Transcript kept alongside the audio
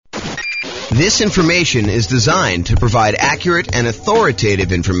This information is designed to provide accurate and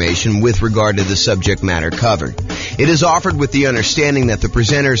authoritative information with regard to the subject matter covered. It is offered with the understanding that the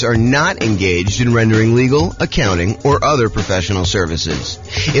presenters are not engaged in rendering legal, accounting, or other professional services.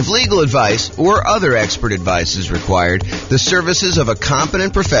 If legal advice or other expert advice is required, the services of a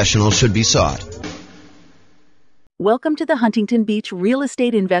competent professional should be sought. Welcome to the Huntington Beach Real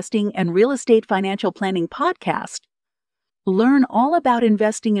Estate Investing and Real Estate Financial Planning Podcast. Learn all about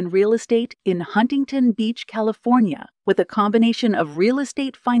investing in real estate in Huntington Beach, California, with a combination of real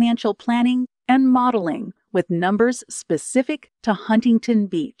estate financial planning and modeling with numbers specific to Huntington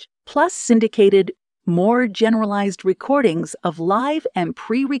Beach, plus syndicated, more generalized recordings of live and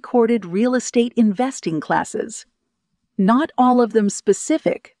pre-recorded real estate investing classes. Not all of them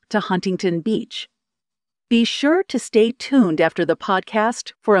specific to Huntington Beach. Be sure to stay tuned after the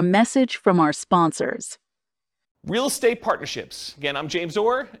podcast for a message from our sponsors. Real estate partnerships. Again, I'm James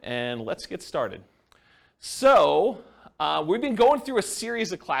Orr, and let's get started. So, we've been going through a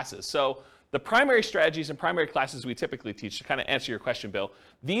series of classes. So, the primary strategies and primary classes we typically teach, to kind of answer your question, Bill,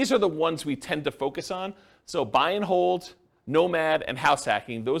 these are the ones we tend to focus on. So, buy and hold, nomad, and house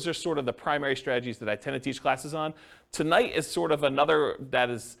hacking, those are sort of the primary strategies that I tend to teach classes on. Tonight is sort of another that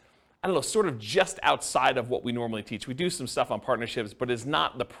is, sort of just outside of what we normally teach. We do some stuff on partnerships, but it's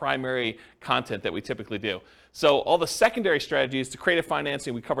not the primary content that we typically do. So all the secondary strategies, the creative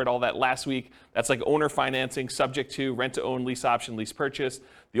financing, we covered all that last week. That's like owner financing, subject to, rent to own, lease option, lease purchase,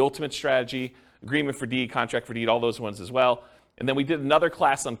 the ultimate strategy, agreement for deed, contract for deed, all those ones as well. And then we did another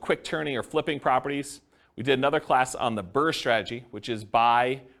class on quick turning or flipping properties. We did another class on the BRRRR strategy, which is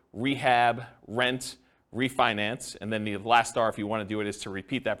buy, rehab, rent, refinance, and then the last star, if you want to do it, is to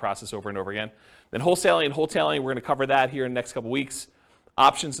repeat that process over and over again. Then wholesaling and wholetailing, we're going to cover that here in the next couple weeks.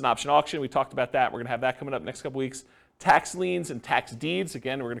 Options and option auction, we talked about that. We're going to have that coming up next couple weeks. Tax liens and tax deeds,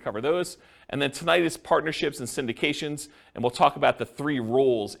 again, we're going to cover those. And then tonight is partnerships and syndications, and we'll talk about the three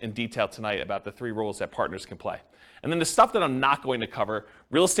roles in detail tonight, about the three roles that partners can play. And then the stuff that I'm not going to cover,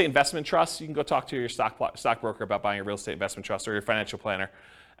 real estate investment trusts, you can go talk to your stockbroker about buying a real estate investment trust or your financial planner.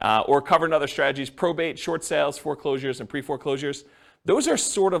 Or covering other strategies, probate, short sales, foreclosures, and pre-foreclosures. Those are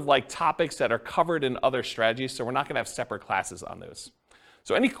sort of like topics that are covered in other strategies, so we're not going to have separate classes on those.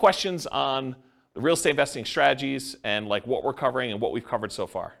 So any questions on the real estate investing strategies and like what we're covering and what we've covered so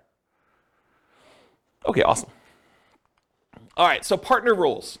far? Okay, awesome. All right, so partner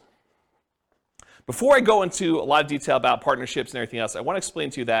rules. Before I go into a lot of detail about partnerships and everything else, I want to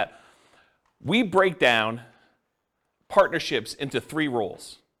explain to you that we break down partnerships into three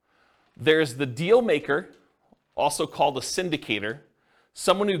roles. There's the deal maker, also called a syndicator,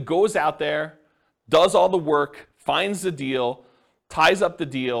 someone who goes out there, does all the work, finds the deal, ties up the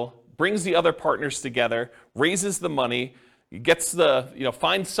deal, brings the other partners together, raises the money, gets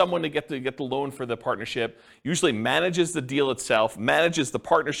finds someone to get the loan for the partnership, usually manages the deal itself, manages the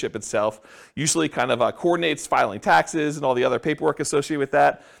partnership itself, usually kind of coordinates filing taxes and all the other paperwork associated with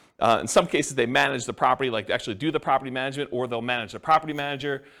that. In some cases, they manage the property, like actually do the property management, or they'll manage the property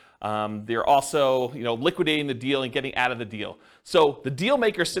manager. They're also, liquidating the deal and getting out of the deal. So the deal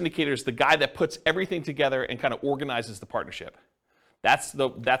maker syndicator is the guy that puts everything together and kind of organizes the partnership. That's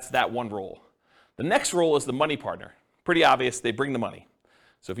that one role. The next role is the money partner. Pretty obvious, they bring the money.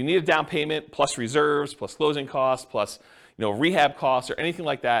 So if you need a down payment, plus reserves, plus closing costs, plus rehab costs or anything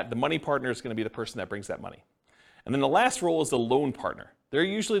like that, the money partner is going to be the person that brings that money. And then the last role is the loan partner. They're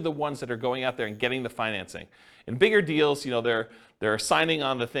usually the ones that are going out there and getting the financing. In bigger deals, they're signing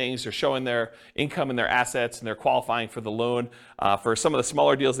on the things, they're showing their income and their assets, and they're qualifying for the loan. For some of the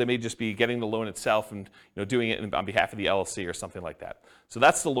smaller deals, they may just be getting the loan itself and doing it on behalf of the LLC or something like that. So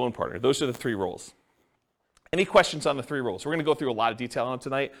that's the loan partner. Those are the three roles. Any questions on the three roles? We're going to go through a lot of detail on them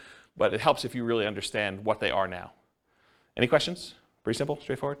tonight, but it helps if you really understand what they are now. Any questions? Pretty simple,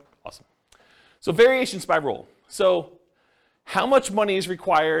 straightforward? Awesome. So variations by role. So how much money is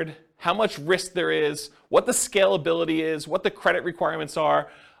required, how much risk there is, what the scalability is, what the credit requirements are,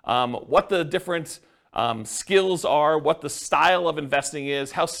 what the different skills are, what the style of investing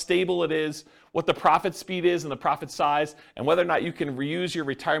is, how stable it is, what the profit speed is and the profit size, and whether or not you can reuse your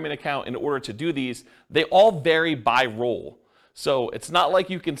retirement account in order to do these, they all vary by role. So it's not like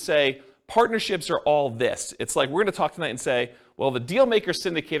you can say, partnerships are all this. It's like we're going to talk tonight and say, well, the deal maker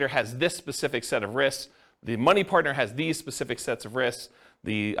syndicator has this specific set of risks, the money partner has these specific sets of risks,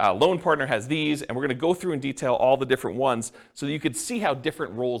 the loan partner has these, and we're going to go through in detail all the different ones so that you can see how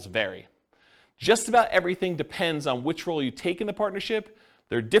different roles vary. Just about everything depends on which role you take in the partnership.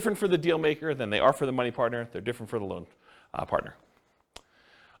 They're different for the deal maker than they are for the money partner. They're different for the loan partner.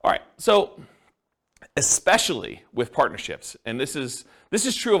 All right, so especially with partnerships. And this is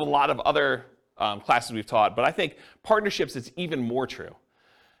true of a lot of other classes we've taught, but I think partnerships is even more true.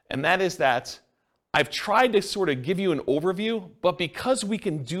 And that is that I've tried to sort of give you an overview, but because we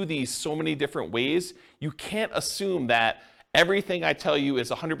can do these so many different ways, you can't assume that everything I tell you is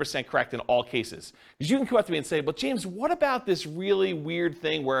 100% correct in all cases. Because you can come up to me and say, but James, what about this really weird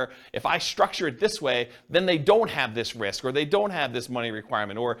thing where if I structure it this way, then they don't have this risk, or they don't have this money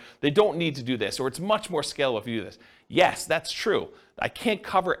requirement, or they don't need to do this, or it's much more scalable if you do this. Yes, that's true. I can't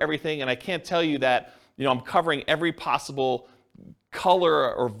cover everything, and I can't tell you that I'm covering every possible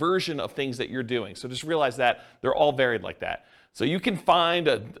color or version of things that you're doing. So just realize that they're all varied like that. So you can find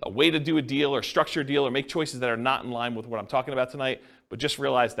a way to do a deal or structure a deal or make choices that are not in line with what I'm talking about tonight, but just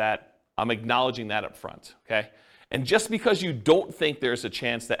realize that I'm acknowledging that up front, okay? And just because you don't think there's a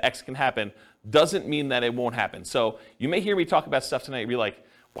chance that X can happen doesn't mean that it won't happen. So you may hear me talk about stuff tonight and be like,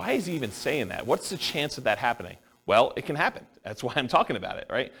 why is he even saying that? What's the chance of that happening? Well, it can happen. That's why I'm talking about it,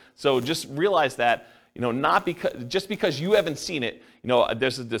 right? So just realize that, not because, just because you haven't seen it,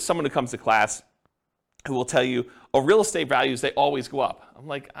 there's someone who comes to class who will tell you, real estate values, they always go up. I'm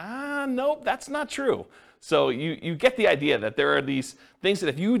like, nope, that's not true. So you get the idea that there are these things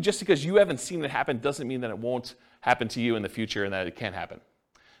that just because you haven't seen it happen doesn't mean that it won't happen to you in the future and that it can happen.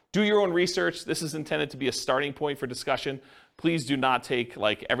 Do your own research. This is intended to be a starting point for discussion. Please do not take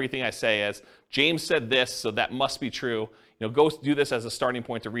everything I say as James said this, so that must be true. Go do this as a starting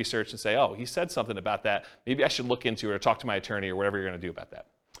point to research and say, he said something about that. Maybe I should look into it or talk to my attorney or whatever you're going to do about that.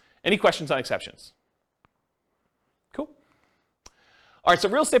 Any questions on exceptions? Cool. All right, so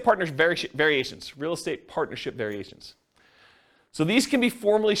real estate partnership variations. Real estate partnership variations. So these can be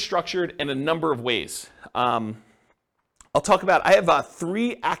formally structured in a number of ways. I'll talk about, I have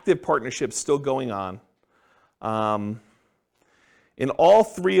 3 active partnerships still going on. In all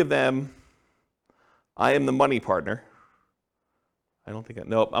 3 of them, I am the money partner. I'm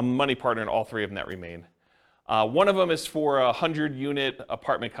the money partner in all 3 of them that remain. One of them is for a 100-unit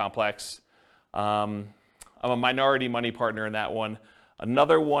apartment complex. I'm a minority money partner in that one.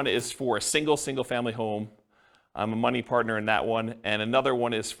 Another one is for a single-family home. I'm a money partner in that one. And another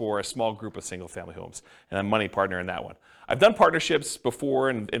one is for a small group of single-family homes. And I'm a money partner in that one. I've done partnerships before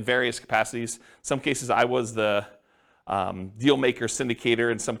in various capacities. Some cases I was the deal maker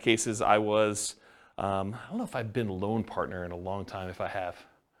syndicator. In some cases I was, I don't know if I've been loan partner in a long time, if I have.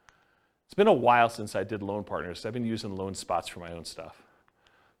 It's been a while since I did loan partners. I've been using loan spots for my own stuff.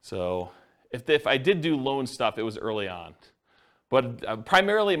 So if I did do loan stuff, it was early on. But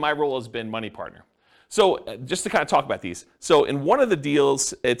primarily my role has been money partner. So just to kind of talk about these. So in one of the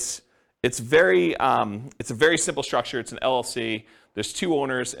deals, it's a very simple structure. It's an LLC. There's 2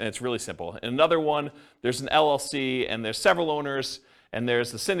 owners, and it's really simple. In another one, there's an LLC, and there's several owners, and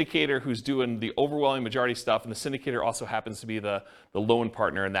there's the syndicator who's doing the overwhelming majority stuff, and the syndicator also happens to be the loan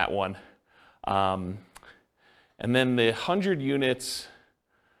partner in that one. And then the 100 units,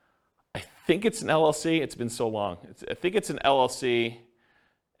 I think it's an LLC. It's been so long. I think it's an LLC,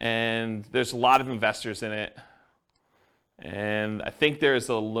 and there's a lot of investors in it. And I think there's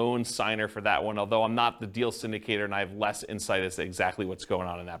a loan signer for that one, although I'm not the deal syndicator and I have less insight as to exactly what's going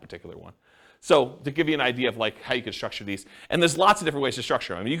on in that particular one. So to give you an idea of how you could structure these, and there's lots of different ways to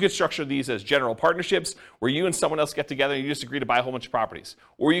structure them. I mean, you could structure these as general partnerships where you and someone else get together and you just agree to buy a whole bunch of properties.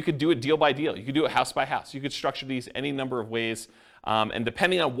 Or you could do it deal by deal. You could do it house by house. You could structure these any number of ways. And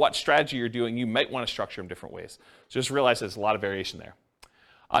depending on what strategy you're doing, you might want to structure them different ways. So just realize there's a lot of variation there.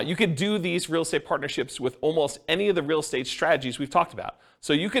 You could do these real estate partnerships with almost any of the real estate strategies we've talked about.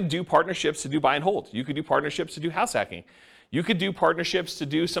 So you could do partnerships to do buy and hold. You could do partnerships to do house hacking. You could do partnerships to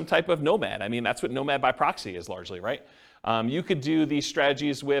do some type of nomad. I mean, that's what nomad by proxy is largely, right? You could do these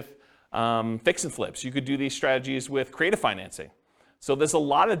strategies with fix and flips. You could do these strategies with creative financing. So there's a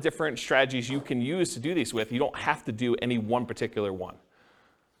lot of different strategies you can use to do these with. You don't have to do any one particular one.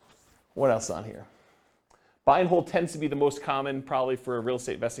 What else on here? Buy and hold tends to be the most common probably for real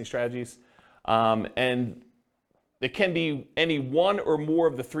estate investing strategies. And it can be any one or more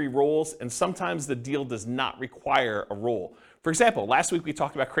of the 3 roles, and sometimes the deal does not require a role. For example, last week we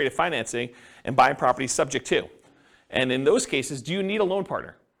talked about creative financing and buying properties subject to. And in those cases, do you need a loan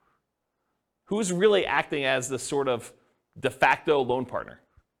partner? Who's really acting as the sort of de facto loan partner?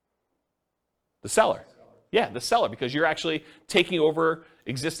 The seller. Yeah, the seller, because you're actually taking over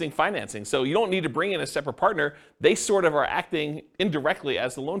existing financing. So you don't need to bring in a separate partner. They sort of are acting indirectly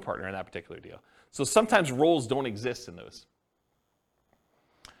as the loan partner in that particular deal. So sometimes roles don't exist in those.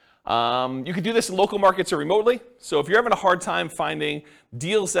 You could do this in local markets or remotely. So if you're having a hard time finding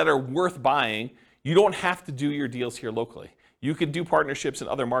deals that are worth buying, you don't have to do your deals here locally. You could do partnerships in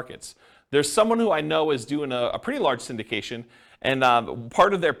other markets. There's someone who I know is doing a pretty large syndication, and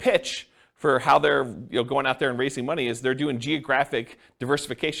part of their pitch for how they're going out there and raising money is they're doing geographic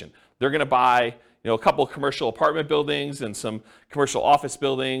diversification. They're going to buy a couple of commercial apartment buildings and some commercial office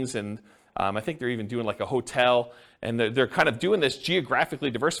buildings, and I think they're even doing like a hotel, and they're kind of doing this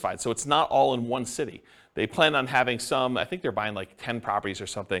geographically diversified, so it's not all in one city. They plan on having some, I think they're buying like 10 properties or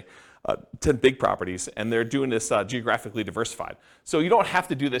something, 10 big properties, and they're doing this geographically diversified. So you don't have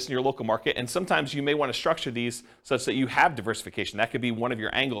to do this in your local market, and sometimes you may want to structure these such that you have diversification. That could be one of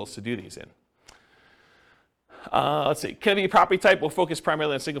your angles to do these in. Let's see, can it be a property type? We'll focus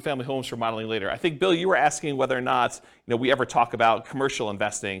primarily on single family homes for modeling later. I think, Bill, you were asking whether or not we ever talk about commercial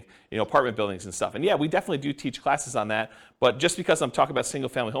investing, apartment buildings and stuff. And yeah, we definitely do teach classes on that, but just because I'm talking about single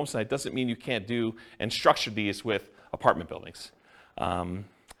family homes tonight doesn't mean you can't do and structure these with apartment buildings.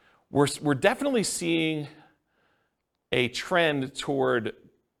 We're definitely seeing a trend toward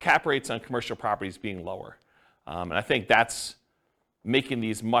cap rates on commercial properties being lower. And I think that's making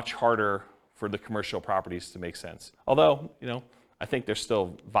these much harder for the commercial properties to make sense. Although, I think they're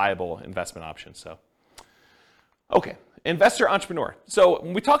still viable investment options. So, okay, investor entrepreneur. So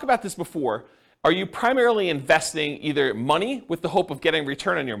when we talk about this before, are you primarily investing either money with the hope of getting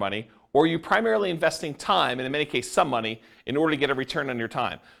return on your money, or are you primarily investing time, and in many cases some money, in order to get a return on your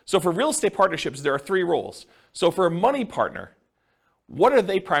time? So for real estate partnerships, there are 3 roles. So for a money partner, what are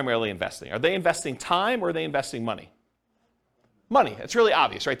they primarily investing? Are they investing time or are they investing money? Money. It's really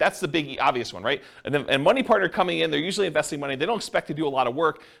obvious, right? That's the big obvious one, right? And money partner coming in, they're usually investing money. They don't expect to do a lot of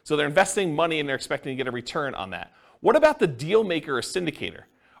work, so they're investing money and they're expecting to get a return on that. What about the deal maker or syndicator?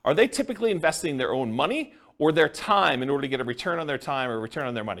 Are they typically investing their own money or their time in order to get a return on their time or a return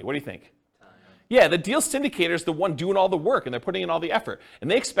on their money? What do you think? Time. Yeah, the deal syndicator is the one doing all the work and they're putting in all the effort.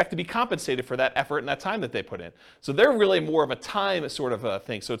 And they expect to be compensated for that effort and that time that they put in. So they're really more of a time sort of a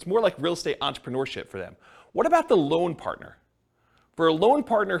thing. So it's more like real estate entrepreneurship for them. What about the loan partner? For a loan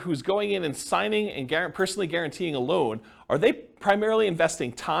partner who's going in and signing and personally guaranteeing a loan, are they primarily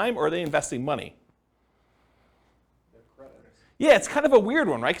investing time or are they investing money? Yeah, it's kind of a weird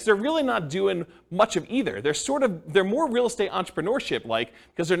one, right? Because they're really not doing much of either. They're more real estate entrepreneurship-like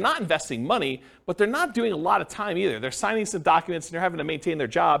because they're not investing money, but they're not doing a lot of time either. They're signing some documents and they're having to maintain their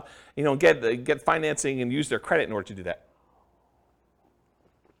job, get financing and use their credit in order to do that.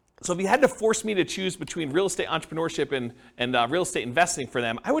 So if you had to force me to choose between real estate entrepreneurship and real estate investing for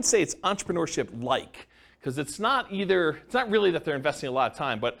them, I would say it's entrepreneurship-like, because it's not really that they're investing a lot of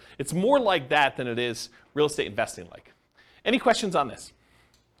time, but it's more like that than it is real estate investing-like. Any questions on this?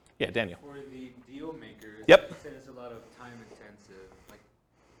 Yeah, Daniel. For the deal makers, yep. You said it's a lot of time intensive. And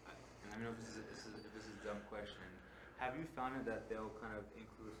I don't know if this is a dumb question. Have you found that they'll kind of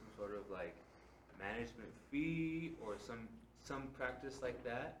include some sort of like management fee or some practice like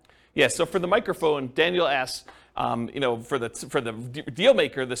that? Yeah, so for the microphone, Daniel asks, for the deal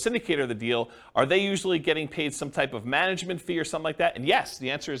maker, the syndicator of the deal, are they usually getting paid some type of management fee or something like that? And yes, the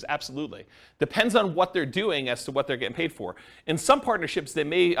answer is absolutely. Depends on what they're doing as to what they're getting paid for. In some partnerships, they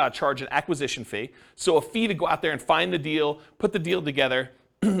may charge an acquisition fee, so a fee to go out there and find the deal, put the deal together,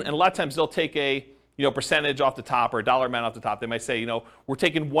 and a lot of times they'll take a percentage off the top or a dollar amount off the top. They might say, we're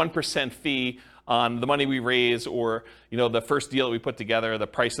taking 1% fee on the money we raise, or the first deal that we put together, the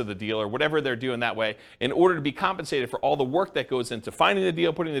price of the deal, or whatever they're doing that way, in order to be compensated for all the work that goes into finding the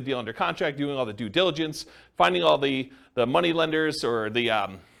deal, putting the deal under contract, doing all the due diligence, finding all the money lenders or the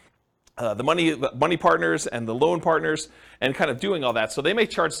money partners and the loan partners, and kind of doing all that. So they may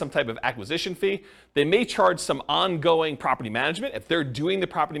charge some type of acquisition fee. They may charge some ongoing property management. If they're doing the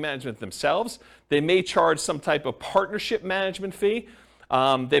property management themselves, they may charge some type of partnership management fee.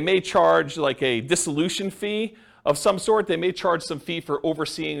 They may charge like a dissolution fee of some sort. They may charge some fee for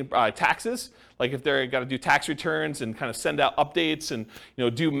overseeing taxes, like if they're got to do tax returns and kind of send out updates and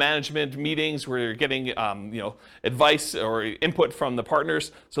do management meetings where you're getting advice or input from the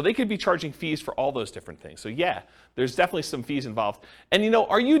partners. So they could be charging fees for all those different things. So yeah, there's definitely some fees involved. And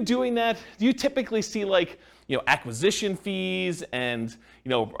are you doing that? Do you typically see like acquisition fees and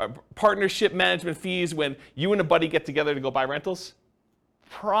partnership management fees when you and a buddy get together to go buy rentals?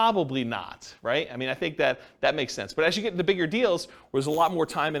 Probably not, right? I mean, I think that makes sense. But as you get into bigger deals, where there's a lot more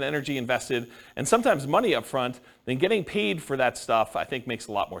time and energy invested, and sometimes money up front, then getting paid for that stuff, I think, makes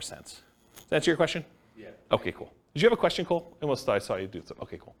a lot more sense. Does that answer your question? Yeah. Okay, cool. Did you have a question, Cole? Almost I saw you do something.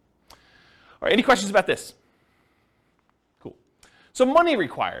 Okay, cool. All right, any questions about this? Cool. So money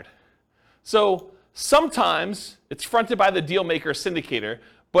required. So sometimes it's fronted by the deal maker or syndicator,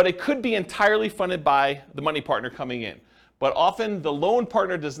 but it could be entirely funded by the money partner coming in. But often the loan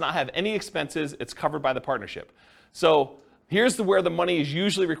partner does not have any expenses. It's covered by the partnership. So Here's where the money is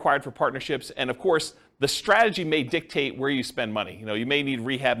usually required for partnerships. And of course, the strategy may dictate where you spend money. You may need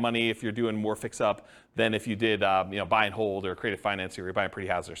rehab money if you're doing more fix up than if you did buy and hold or creative financing or you're buying pretty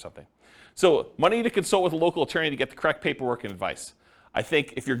houses or something. So money to consult with a local attorney to get the correct paperwork and advice. I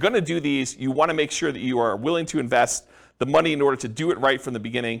think if you're going to do these, you want to make sure that you are willing to invest the money in order to do it right from the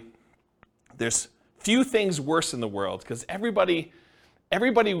beginning. There's few things worse in the world because everybody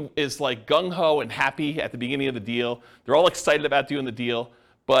is like gung-ho and happy at the beginning of the deal. They're all excited about doing the deal,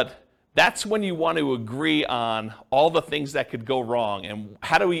 but that's when you want to agree on all the things that could go wrong and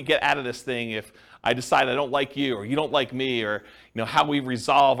how do we get out of this thing if I decide I don't like you or you don't like me, or how we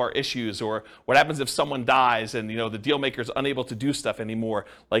resolve our issues, or what happens if someone dies and the deal maker is unable to do stuff anymore.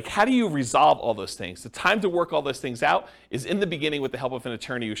 Like, how do you resolve all those things? The time to work all those things out is in the beginning with the help of an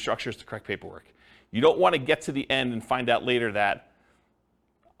attorney who structures the correct paperwork. You don't want to get to the end and find out later that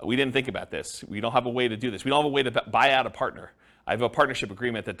we didn't think about this. We don't have a way to do this. We don't have a way to buy out a partner. I have a partnership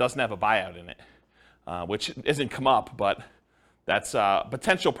agreement that doesn't have a buyout in it, which isn't come up, but that's a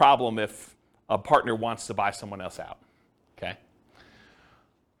potential problem if a partner wants to buy someone else out, okay?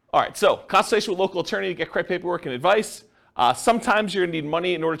 All right, so consultation with a local attorney to get correct paperwork and advice. Sometimes you're gonna need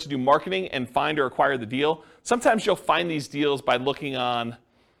money in order to do marketing and find or acquire the deal. Sometimes you'll find these deals by looking on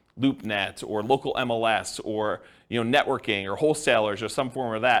LoopNet or local MLS or networking or wholesalers or some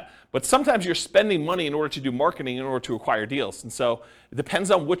form of that. But sometimes you're spending money in order to do marketing in order to acquire deals. And so it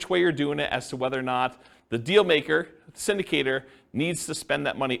depends on which way you're doing it as to whether or not the deal maker, the syndicator, needs to spend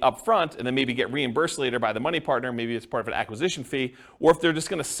that money up front and then maybe get reimbursed later by the money partner. Maybe it's part of an acquisition fee, or if they're just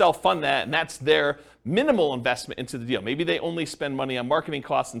going to self-fund that and that's their minimal investment into the deal. Maybe they only spend money on marketing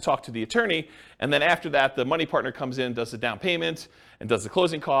costs and talk to the attorney, and then after that, the money partner comes in, does the down payment, and does the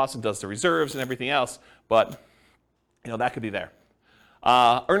closing costs, and does the reserves and everything else. But that could be there.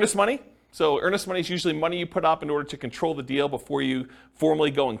 Earnest money. So earnest money is usually money you put up in order to control the deal before you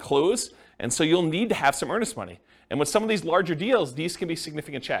formally go and close. And so you'll need to have some earnest money. And with some of these larger deals, these can be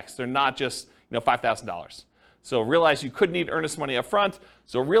significant checks. They're not just $5,000. So realize you could need earnest money up front.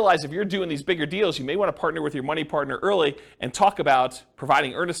 So realize if you're doing these bigger deals, you may want to partner with your money partner early and talk about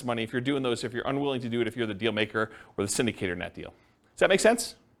providing earnest money if you're doing those, if you're unwilling to do it, if you're the deal maker or the syndicator in that deal. Does that make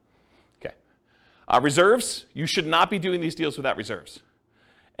sense? Okay. Reserves, you should not be doing these deals without reserves.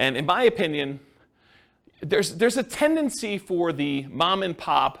 And in my opinion, there's a tendency for the mom and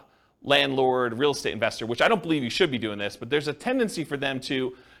pop landlord real estate investor, which I don't believe you should be doing this, but there's a tendency for them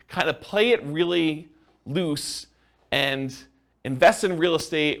to kind of play it really loose and invest in real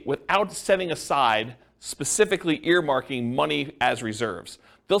estate without setting aside, specifically earmarking money as reserves.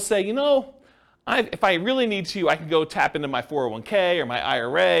 They'll say, if I really need to, I can go tap into my 401k or my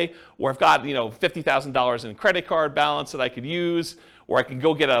IRA, or I've got $50,000 in credit card balance that I could use, or I could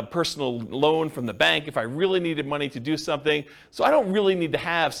go get a personal loan from the bank if I really needed money to do something. So I don't really need to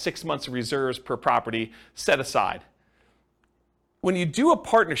have 6 months of reserves per property set aside. When you do a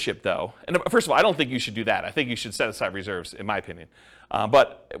partnership, though, and first of all, I don't think you should do that. I think you should set aside reserves, in my opinion.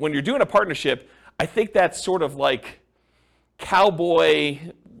 But when you're doing a partnership, I think that's sort of like cowboy,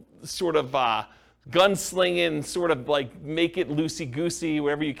 sort of gunslinging, sort of like make it loosey-goosey,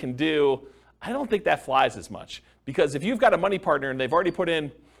 whatever you can do. I don't think that flies as much. Because if you've got a money partner and they've already put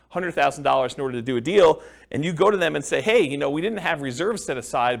in $100,000 in order to do a deal, and you go to them and say, hey, we didn't have reserves set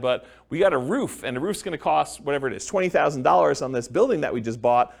aside, but we got a roof, and the roof's going to cost whatever it is, $20,000 on this building that we just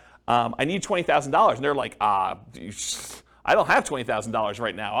bought. I need $20,000. And they're like, I don't have $20,000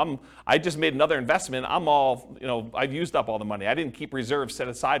 right now. I just made another investment. I've used up all the money. I didn't keep reserves set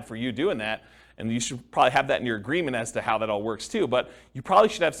aside for you doing that. And you should probably have that in your agreement as to how that all works too. But you probably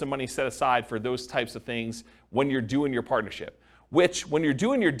should have some money set aside for those types of things when you're doing your partnership. Which, when you're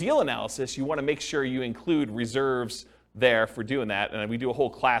doing your deal analysis, you want to make sure you include reserves there for doing that. And we do a whole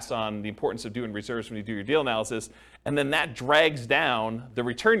class on the importance of doing reserves when you do your deal analysis. And then that drags down the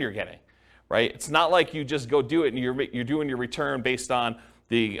return you're getting, right? It's not like you just go do it and you're doing your return based on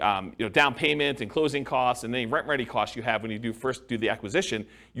the down payment and closing costs and any rent ready costs you have when you first do the acquisition.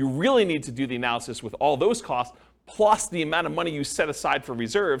 You really need to do the analysis with all those costs plus the amount of money you set aside for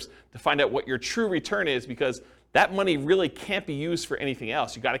reserves to find out what your true return is, because that money really can't be used for anything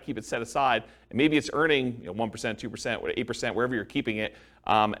else. You got to keep it set aside, and maybe it's earning 1%, 2%, 8%, wherever you're keeping it,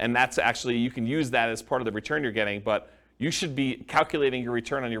 and that's actually, you can use that as part of the return you're getting, but you should be calculating your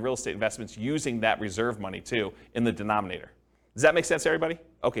return on your real estate investments using that reserve money too in the denominator. Does that make sense to everybody?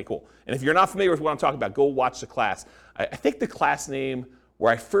 Okay, cool. And if you're not familiar with what I'm talking about, go watch the class. I think the class name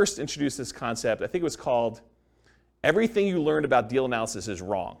where I first introduced this concept, I think it was called Everything You Learned About Deal Analysis is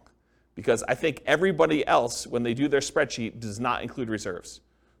Wrong. Because I think everybody else, when they do their spreadsheet, does not include reserves.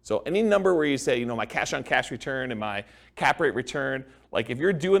 So any number where you say, my cash on cash return and my cap rate return, like if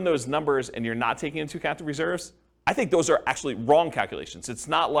you're doing those numbers and you're not taking into account the reserves, I think those are actually wrong calculations. It's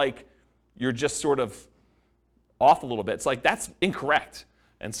not like you're just sort of off a little bit. It's like that's incorrect.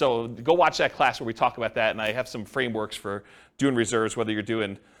 And so go watch that class where we talk about that, and I have some frameworks for doing reserves, whether you're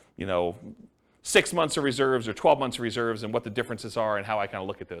doing, 6 months of reserves or 12 months of reserves, and what the differences are and how I kind of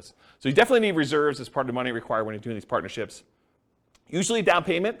look at those. So you definitely need reserves as part of the money required when you're doing these partnerships. Usually down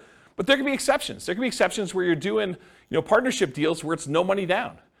payment, but there can be exceptions. There can be exceptions where you're doing, partnership deals where it's no money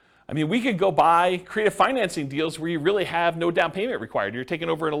down. I mean, we could go buy creative financing deals where you really have no down payment required. You're taking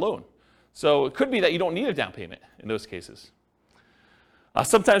over in a loan. So it could be that you don't need a down payment in those cases.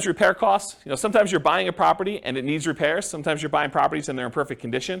 Sometimes repair costs. Sometimes you're buying a property and it needs repairs. Sometimes you're buying properties and they're in perfect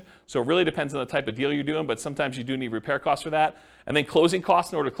condition. So it really depends on the type of deal you're doing, but sometimes you do need repair costs for that. And then closing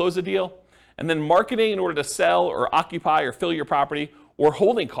costs in order to close the deal. And then marketing in order to sell or occupy or fill your property, or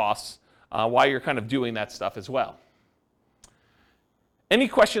holding costs while you're kind of doing that stuff as well. Any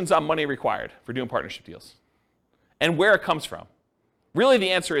questions on money required for doing partnership deals? And where it comes from? Really,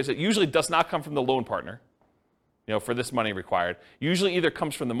 the answer is it usually does not come from the loan partner, for this money required. Usually either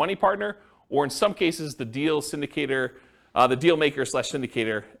comes from the money partner, or in some cases the deal syndicator, the deal maker /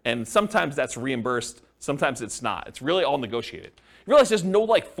 syndicator, and sometimes that's reimbursed, sometimes it's not. It's really all negotiated. You realize there's no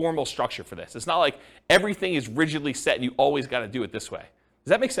formal structure for this. It's not like everything is rigidly set and you always got to do it this way. Does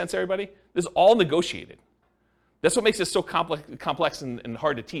that make sense, everybody? This is all negotiated. That's what makes it so complex and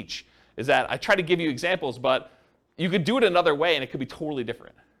hard to teach, is that I try to give you examples, but you could do it another way and it could be totally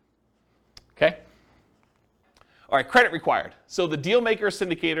different. Okay? All right, credit required. So the deal maker or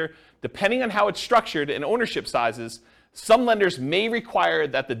syndicator, depending on how it's structured and ownership sizes, some lenders may require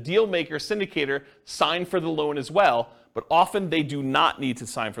that the deal maker syndicator sign for the loan as well, but often they do not need to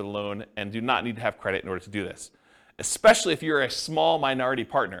sign for the loan and do not need to have credit in order to do this, especially if you're a small minority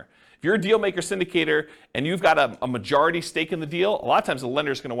partner. If you're a deal maker syndicator and you've got a majority stake in the deal, a lot of times the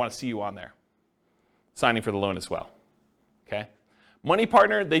lender is going to want to see you on there, signing for the loan as well. Okay? Money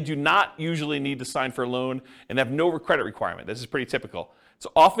partner, they do not usually need to sign for a loan and have no credit requirement. This is pretty typical. It's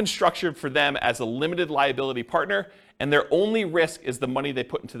often structured for them as a limited liability partner, and their only risk is the money they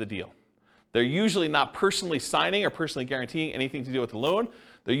put into the deal. They're usually not personally signing or personally guaranteeing anything to do with the loan.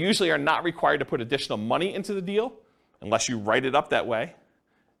 They usually are not required to put additional money into the deal unless you write it up that way.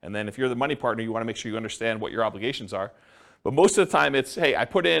 And then if you're the money partner, you want to make sure you understand what your obligations are. But most of the time it's, hey, I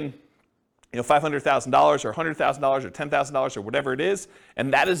put in $500,000 or $100,000 or $10,000 or whatever it is,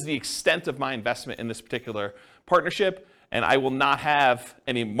 and that is the extent of my investment in this particular partnership, and I will not have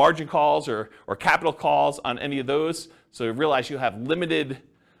any margin calls or capital calls on any of those. So you realize you have limited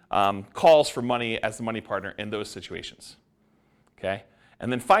calls for money as the money partner in those situations. Okay?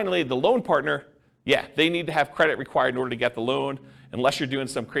 And then finally, the loan partner, they need to have credit required in order to get the loan, unless you're doing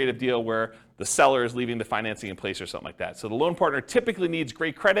some creative deal where the seller is leaving the financing in place or something like that. So the loan partner typically needs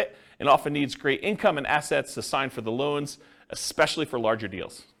great credit and often needs great income and assets to sign for the loans, especially for larger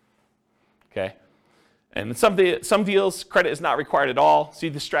deals. Okay? And in some deals, credit is not required at all. See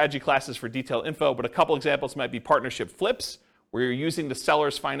the strategy classes for detailed info, but a couple examples might be partnership flips, where you're using the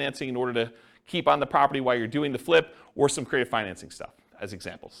seller's financing in order to keep on the property while you're doing the flip, or some creative financing stuff as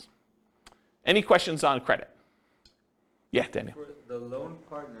examples. Any questions on credit? Yeah, Daniel. For the loan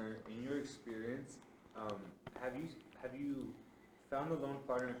partner, in your experience, have you found the loan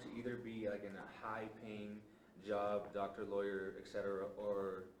partner to either be like in a high-paying job, doctor, lawyer, etc.,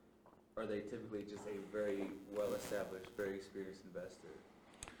 or are they typically just a very well-established, very experienced investor?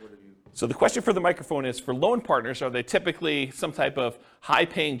 So the question for the microphone is, for loan partners, are they typically some type of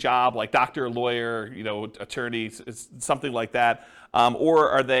high-paying job, like doctor, lawyer, attorney, something like that, or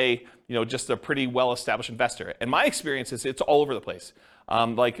are they, just a pretty well-established investor? And my experience is it's all over the place.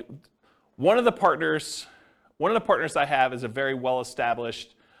 Like one of the partners I have is a very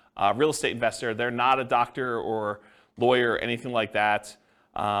well-established real estate investor. They're not a doctor or lawyer or anything like that.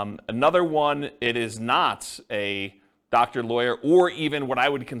 Another one, it is not a doctor, lawyer, or even what I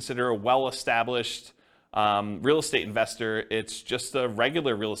would consider a well-established real estate investor. It's just a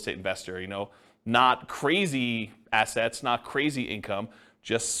regular real estate investor, not crazy assets, not crazy income,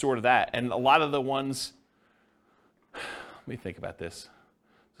 just sort of that. And a lot of the ones, let me think about this.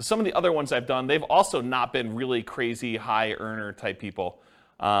 So some of the other ones I've done, they've also not been really crazy high earner type people.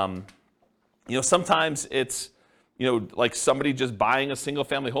 Sometimes it's, like somebody just buying a single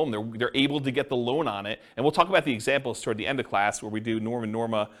family home. They're able to get the loan on it. And we'll talk about the examples toward the end of class where we do Norm and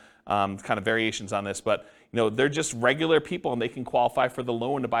Norma kind of variations on this. But they're just regular people and they can qualify for the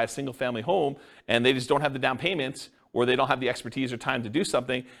loan to buy a single family home, and they just don't have the down payments, or they don't have the expertise or time to do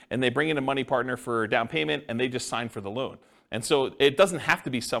something, and they bring in a money partner for down payment and they just sign for the loan. And so it doesn't have to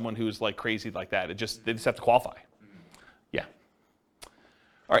be someone who's like crazy like that. They just have to qualify. Yeah.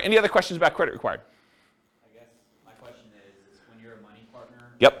 All right, any other questions about credit required? I guess my question is when you're a money partner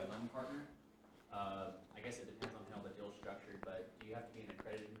Yep. or a loan partner, I guess it depends on how the deal's structured, but do you have to be an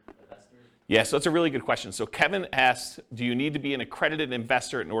accredited investor? Yeah, so that's a really good question. So Kevin asked, do you need to be an accredited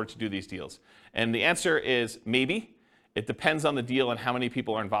investor in order to do these deals? And the answer is maybe. It depends on the deal and how many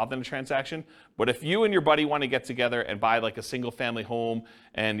people are involved in the transaction. But if you and your buddy want to get together and buy like a single family home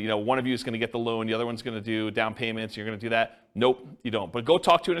and one of you is going to get the loan, the other one's going to do down payments, you're going to do that, nope, you don't. But go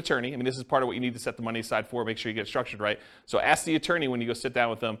talk to an attorney. I mean, this is part of what you need to set the money aside for, make sure you get it structured right. So ask the attorney when you go sit down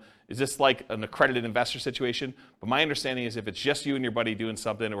with them, is this like an accredited investor situation? But my understanding is if it's just you and your buddy doing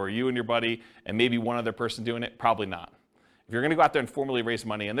something, or you and your buddy and maybe one other person doing it, probably not. If you're going to go out there and formally raise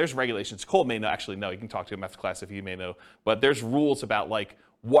money, and there's regulations, Cole may actually know, you can talk to him after class if he may know, but there's rules about like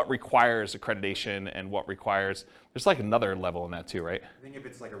what requires accreditation and what requires, there's like another level in that too, right? I think if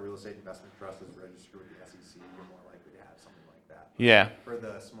it's like a real estate investment trust that's registered with the SEC, you're more likely to have something like that. Yeah. For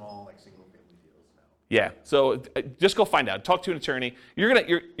the small, like single family deals, no. Yeah, so just go find out. Talk to an attorney.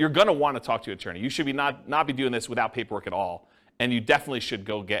 You're gonna want to talk to an attorney. You should be not be doing this without paperwork at all. And you definitely should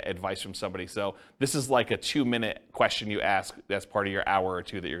go get advice from somebody. So this is like a 2-minute question you ask that's part of your hour or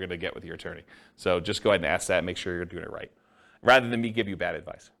two that you're going to get with your attorney. So just go ahead and ask that and make sure you're doing it right, rather than me give you bad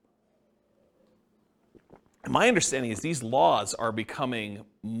advice. And my understanding is these laws are becoming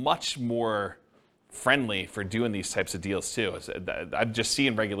much more friendly for doing these types of deals too. I'm just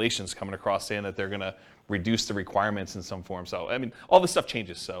seeing regulations coming across saying that they're going to reduce the requirements in some form. So, I mean, all this stuff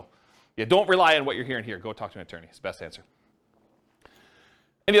changes. So, yeah, don't rely on what you're hearing here. Go talk to an attorney. It's the best answer.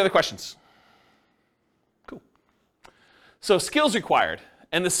 Any other questions? Cool. So skills required.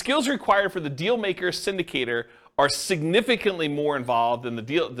 And the skills required for the deal maker syndicator are significantly more involved than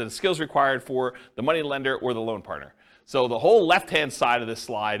the skills required for the money lender or the loan partner. So the whole left-hand side of this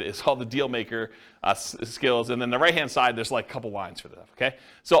slide is all the deal maker skills, and then the right-hand side, there's like a couple lines for that, okay?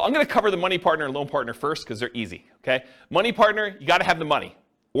 So I'm gonna cover the money partner and loan partner first because they're easy, okay? Money partner, you gotta have the money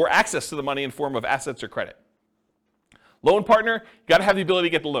or access to the money in form of assets or credit. Loan partner, you got to have the ability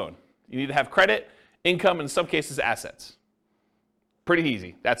to get the loan. You need to have credit, income, and in some cases, assets. Pretty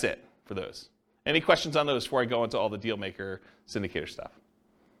easy. That's it for those. Any questions on those before I go into all the deal maker syndicator stuff?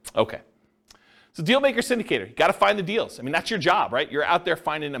 Okay. So deal maker syndicator, you got to find the deals. I mean, that's your job, right? You're out there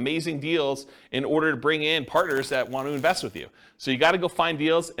finding amazing deals in order to bring in partners that want to invest with you. So you got to go find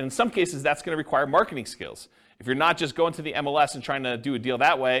deals, and in some cases, that's going to require marketing skills. If you're not just going to the MLS and trying to do a deal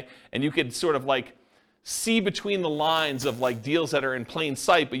that way, and you could sort of like see between the lines of like deals that are in plain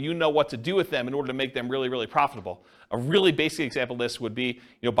sight, but you know what to do with them in order to make them really, really profitable. A really basic example of this would be,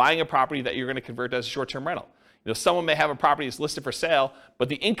 buying a property that you're going to convert as a short-term rental. Someone may have a property that's listed for sale, but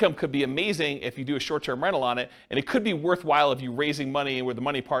the income could be amazing if you do a short-term rental on it, and it could be worthwhile if you raising money with a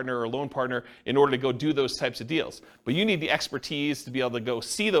money partner or a loan partner in order to go do those types of deals. But you need the expertise to be able to go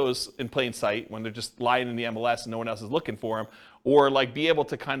see those in plain sight when they're just lying in the MLS and no one else is looking for them, or like be able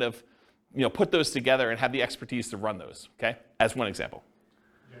to kind of put those together and have the expertise to run those, okay? As one example.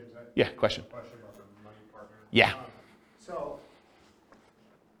 James, Yeah, question. Question about the money partner. Yeah. So,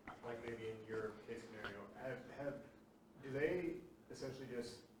 like maybe in your case scenario, do they essentially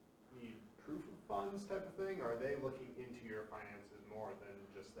just need proof of funds type of thing, or are they looking into your finances more than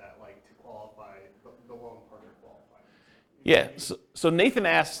just that, like to qualify, the loan partner qualify? Yeah, so Nathan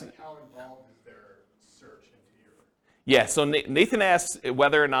asked, Like how involved is their search into your... yeah, so Nathan asked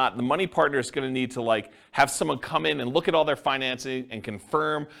whether or not the money partner is going to need to like have someone come in and look at all their financing and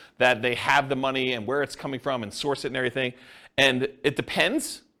confirm that they have the money and where it's coming from and source it and everything. And it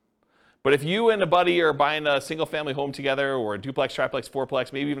depends. But if you and a buddy are buying a single family home together or a duplex, triplex,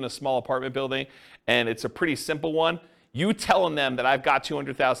 fourplex, maybe even a small apartment building, and it's a pretty simple one, you telling them that I've got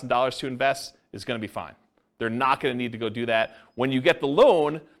 $200,000 to invest is going to be fine. They're not going to need to go do that. When you get the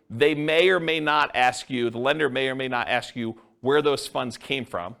loan, they may or may not ask you, the lender may or may not ask you where those funds came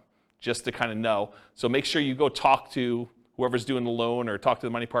from, just to kind of know. So make sure you go talk to whoever's doing the loan or talk to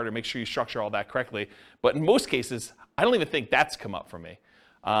the money partner, make sure you structure all that correctly. But in most cases, I don't even think that's come up for me.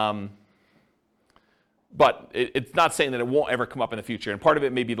 But it's not saying that it won't ever come up in the future. And part of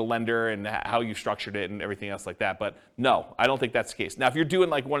it may be the lender and how you structured it and everything else like that. But no, I don't think that's the case. Now, if you're doing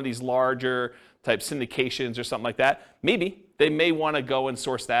like one of these larger type syndications or something like that, maybe they may want to go and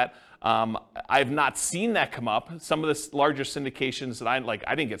source that. I've not seen that come up. Some of the larger syndications that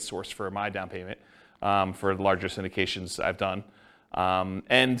I didn't get sourced for my down payment for the larger syndications I've done.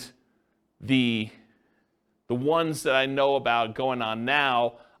 And the ones that I know about going on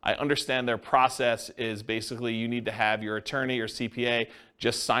now, I understand their process is basically you need to have your attorney or CPA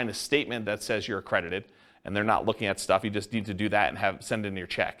just sign a statement that says you're accredited. and they're not looking at stuff. You just need to do that and send in your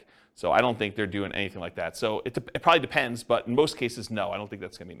check. So I don't think they're doing anything like that. So it probably depends, but in most cases, no, I don't think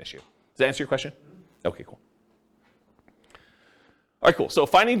that's going to be an issue. Does that answer your question? Okay, cool. All right, cool. So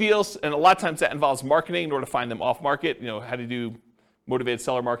finding deals, and a lot of times that involves marketing in order to find them off market, how to do motivated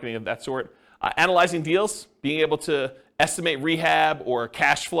seller marketing of that sort. Analyzing deals, being able to estimate rehab or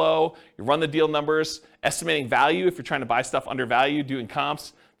cash flow, you run the deal numbers, estimating value if you're trying to buy stuff undervalued, doing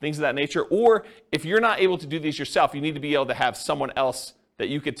comps, things of that nature. Or if you're not able to do these yourself, you need to be able to have someone else that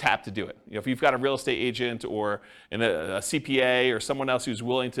you could tap to do it. If you've got a real estate agent or a CPA or someone else who's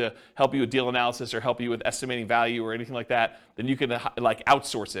willing to help you with deal analysis or help you with estimating value or anything like that, then you can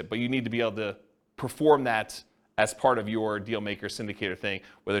outsource it. But you need to be able to perform that as part of your deal maker syndicator thing,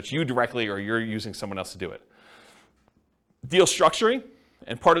 whether it's you directly or you're using someone else to do it. Deal structuring,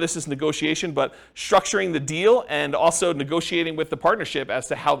 and part of this is negotiation, but structuring the deal and also negotiating with the partnership as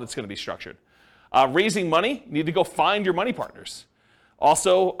to how that's going to be structured. Raising money, you need to go find your money partners.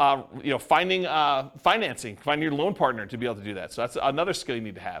 Also, finding financing, finding your loan partner to be able to do that. So that's another skill you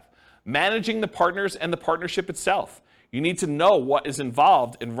need to have. Managing the partners and the partnership itself. You need to know what is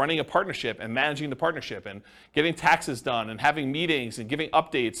involved in running a partnership and managing the partnership and getting taxes done and having meetings and giving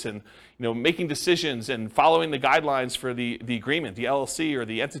updates and making decisions and following the guidelines for the agreement, the LLC or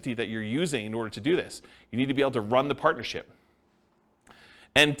the entity that you're using in order to do this. You need to be able to run the partnership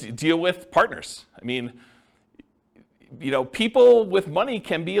and deal with partners. I mean, people with money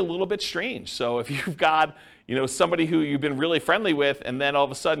can be a little bit strange. So if you've got, somebody who you've been really friendly with, and then all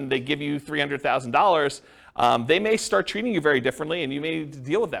of a sudden they give you $300,000, they may start treating you very differently, and you may need to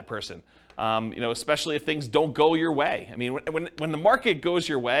deal with that person. Especially if things don't go your way. I mean, when the market goes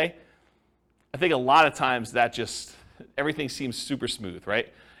your way, I think a lot of times that everything seems super smooth,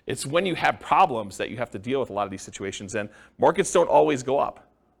 right? It's when you have problems that you have to deal with a lot of these situations, and markets don't always go up.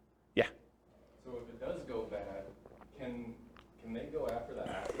 Yeah. So if it does go bad, can they go after the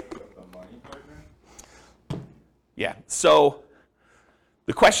assets of the money partner? Yeah. So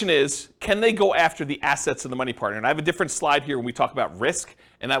the question is, can they go after the assets of the money partner? And I have a different slide here when we talk about risk,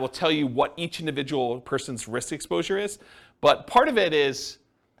 and I will tell you what each individual person's risk exposure is. But part of it is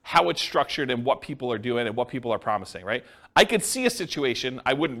how it's structured and what people are doing and what people are promising, right? I could see a situation,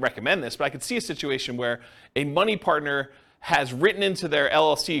 I wouldn't recommend this, but I could see a situation where a money partner has written into their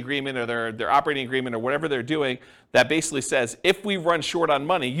LLC agreement or their operating agreement or whatever they're doing that basically says, if we run short on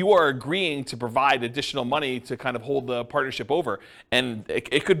money, you are agreeing to provide additional money to kind of hold the partnership over. And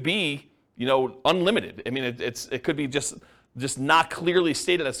it could be, unlimited. I mean, it could be just not clearly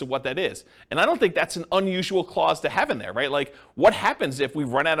stated as to what that is. And I don't think that's an unusual clause to have in there, right? Like, what happens if we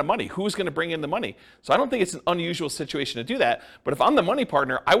run out of money? Who's going to bring in the money? So I don't think it's an unusual situation to do that. But if I'm the money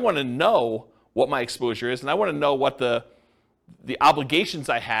partner, I want to know what my exposure is, and I want to know what the obligations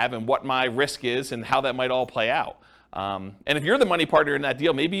I have and what my risk is and how that might all play out. And if you're the money partner in that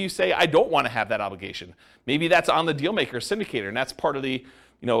deal, maybe you say, I don't want to have that obligation. Maybe that's on the deal maker syndicator, and that's part of the,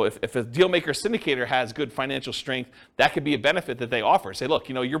 if a deal maker syndicator has good financial strength, that could be a benefit that they offer. Say, look,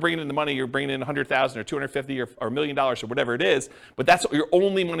 you're bringing in the money, you're bringing in $100,000 or $250,000 or $1 million or whatever it is, but that's your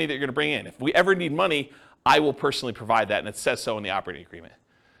only money that you're going to bring in. If we ever need money, I will personally provide that, and it says so in the operating agreement.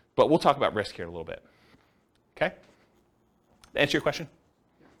 But we'll talk about risk here in a little bit. Okay? Answer your question?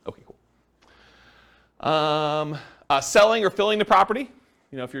 Okay, cool. Selling or filling the property,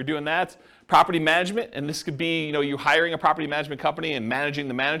 if you're doing that. Property management, and this could be, you hiring a property management company and managing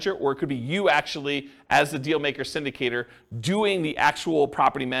the manager, or it could be you actually, as the deal maker syndicator, doing the actual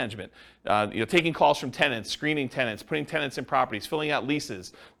property management. Taking calls from tenants, screening tenants, putting tenants in properties, filling out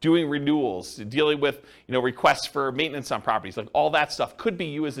leases, doing renewals, dealing with, requests for maintenance on properties. Like all that stuff could be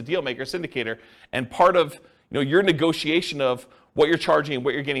you as a deal maker syndicator, and part of your negotiation of what you're charging and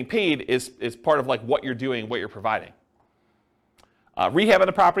what you're getting paid is part of like what you're doing, what you're providing. Rehab of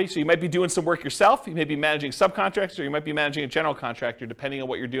the property, so you might be doing some work yourself, you may be managing subcontractors, or you might be managing a general contractor, depending on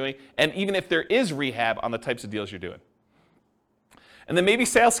what you're doing, and even if there is rehab on the types of deals you're doing. And then maybe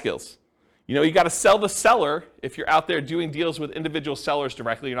sales skills. You got to sell the seller if you're out there doing deals with individual sellers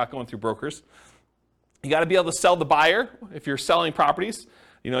directly, you're not going through brokers. You got to be able to sell the buyer if you're selling properties.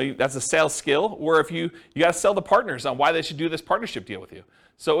 That's a sales skill. Or if you got to sell the partners on why they should do this partnership deal with you.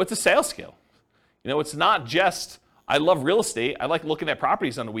 So it's a sales skill. It's not just, I love real estate, I like looking at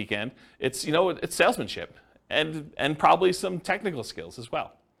properties on the weekend. It's, it's salesmanship and probably some technical skills as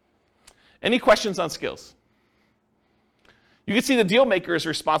well. Any questions on skills? You can see the deal maker is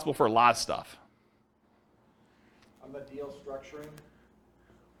responsible for a lot of stuff. On the deal structuring,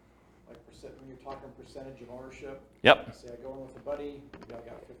 like when you're talking percentage of ownership. Yep. Say I go in with a buddy, the guy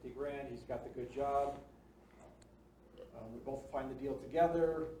got 50 grand, he's got the good job. We both find the deal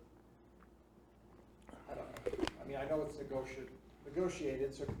together. I don't know. I mean, I know it's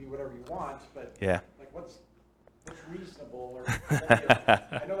negotiated, so it can be whatever you want, but Yeah. like what's reasonable or,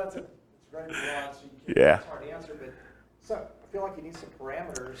 I know it's very broad, so you can't, it's hard to answer, but I feel like you need some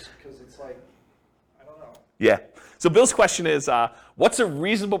parameters because it's like, I don't know. Yeah. So Bill's question is, what's a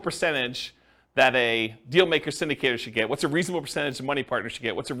reasonable percentage that a deal maker syndicator should get? What's a reasonable percentage the money partner should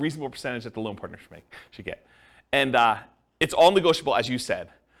get? What's a reasonable percentage that the loan partner should get? And it's all negotiable, as you said.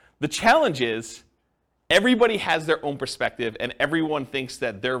 The challenge is everybody has their own perspective, and everyone thinks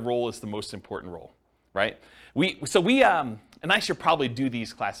that their role is the most important role, right? And I should probably do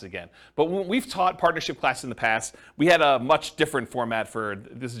these classes again. But when we've taught partnership classes in the past, we had a much different format for,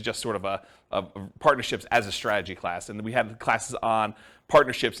 this is just sort of a partnerships as a strategy class. And we had classes on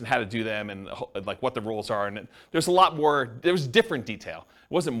partnerships and how to do them and like what the rules are. And there's a lot more, there was different detail.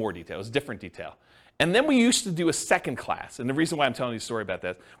 It wasn't more detail, it was different detail. And then we used to do a second class. And the reason why I'm telling you a story about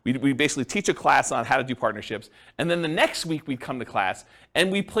this, we basically teach a class on how to do partnerships. And then the next week we'd come to class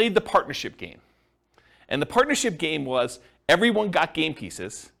and we played the partnership game. And the partnership game was everyone got game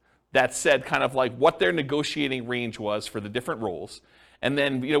pieces that said kind of like what their negotiating range was for the different roles. And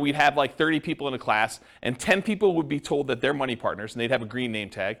then we'd have like 30 people in a class, and 10 people would be told that they're money partners, and they'd have a green name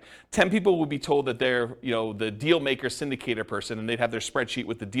tag. 10 people would be told that they're the deal maker syndicator person, and they'd have their spreadsheet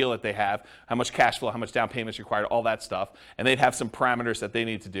with the deal that they have, how much cash flow, how much down payments required, all that stuff. And they'd have some parameters that they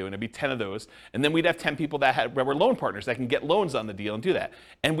need to do, and it'd be 10 of those. And then we'd have 10 people that were loan partners that can get loans on the deal and do that.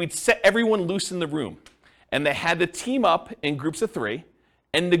 And we'd set everyone loose in the room. And they had to team up in groups of 3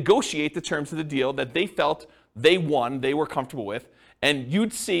 and negotiate the terms of the deal that they felt they won, they were comfortable with. And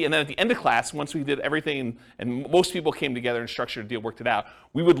you'd see, and then at the end of class, once we did everything and most people came together and structured a deal, worked it out,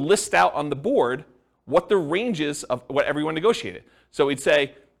 we would list out on the board what the ranges of what everyone negotiated. So we'd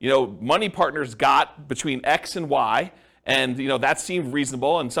say, money partners got between X and Y, and that seemed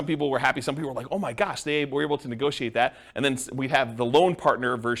reasonable, and some people were happy. Some people were like, oh my gosh, they were able to negotiate that. And then we'd have the loan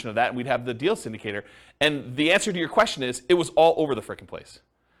partner version of that, and we'd have the deal syndicator. And the answer to your question is, it was all over the frickin' place.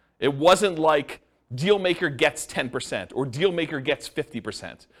 It wasn't like deal maker gets 10%, or deal maker gets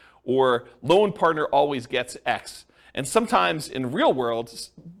 50%, or loan partner always gets X. And sometimes in real world,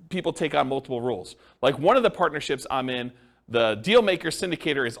 people take on multiple roles. Like one of the partnerships I'm in, the deal maker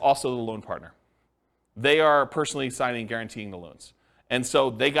syndicator is also the loan partner. They are personally signing, guaranteeing the loans. And so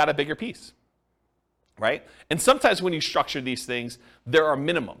they got a bigger piece, right? And sometimes when you structure these things, there are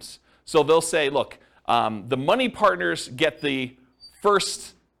minimums. So they'll say, look, the money partners get the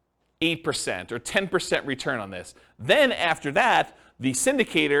first 8% or 10% return on this. Then after that, the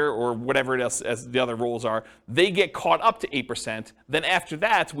syndicator or whatever else as the other roles are, they get caught up to 8%. Then after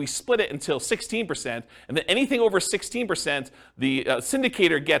that, we split it until 16%. And then anything over 16%, the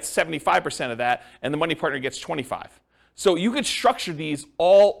syndicator gets 75% of that, and the money partner gets 25%. So you could structure these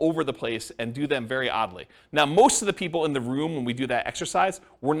all over the place and do them very oddly. Now, most of the people in the room, when we do that exercise,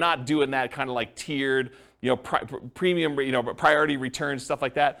 we're not doing that kind of like tiered, premium, priority returns, stuff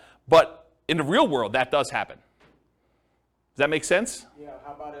like that. But in the real world, that does happen. Does that make sense? Yeah,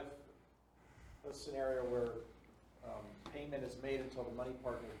 how about if a scenario where payment is made until the money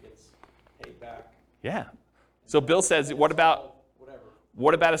partner gets paid back? Yeah. So Bill says, what about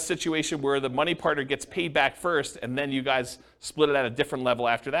a situation where the money partner gets paid back first and then you guys split it at a different level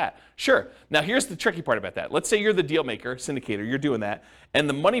after that? Sure. Now here's the tricky part about that. Let's say you're the deal maker, syndicator, you're doing that, and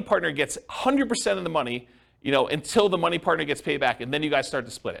the money partner gets 100% of the money, until the money partner gets paid back, and then you guys start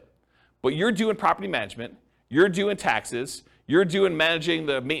to split it. But you're doing property management, you're doing taxes, you're doing managing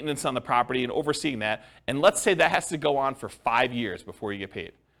the maintenance on the property and overseeing that, and let's say that has to go on for 5 years before you get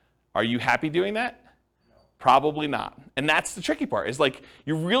paid. Are you happy doing that? No. Probably not. And that's the tricky part, is like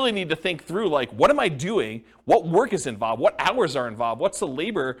you really need to think through like, what am I doing? What work is involved? What hours are involved? What's the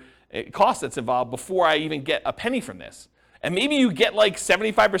labor cost that's involved before I even get a penny from this? And maybe you get like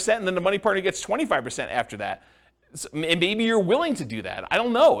 75% and then the money partner gets 25% after that. And maybe you're willing to do that. I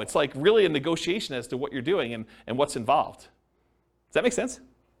don't know. It's like really a negotiation as to what you're doing and what's involved. Does that make sense?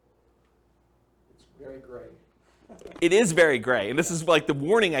 It's very gray. It is very gray. And this is like the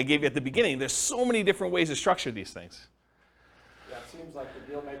warning I gave you at the beginning. There's so many different ways to structure these things. Yeah, it seems like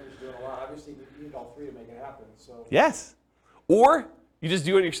the deal maker's doing a lot. Obviously, you need all 3 to make it happen. So yes. Or you just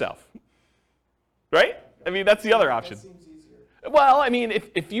do it yourself. Right? I mean, that's the other option. That seems easier. Well, I mean,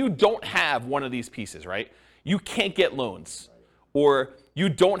 if you don't have one of these pieces, right, you can't get loans, or you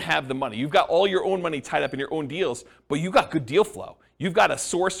don't have the money. You've got all your own money tied up in your own deals, but you got good deal flow. you've got a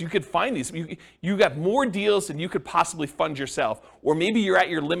source, you could find these. You got more deals than you could possibly fund yourself. Or maybe you're at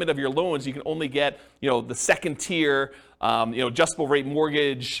your limit of your loans. You can only get, the second tier, adjustable rate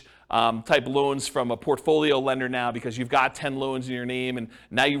mortgage type loans from a portfolio lender now because you've got 10 loans in your name, and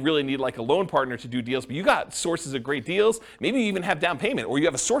now you really need like a loan partner to do deals. But you got sources of great deals. Maybe you even have down payment, or you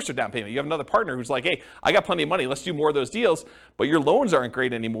have a source of down payment. You have another partner who's like, hey, I got plenty of money. Let's do more of those deals. But your loans aren't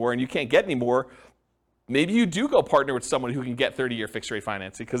great anymore, and you can't get any more. Maybe you do go partner with someone who can get 30-year fixed rate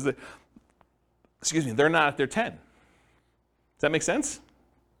financing because, they're not at their 10. Does that make sense?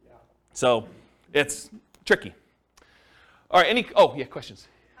 Yeah. So it's tricky. All right, questions?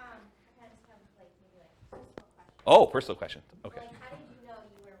 Personal question. Okay. Like, how did you know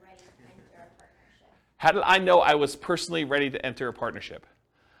you were ready to enter a partnership? How did I know I was personally ready to enter a partnership?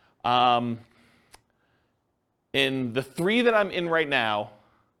 In the 3 that I'm in right now,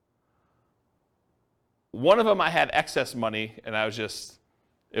 one of them I had excess money, and I was just,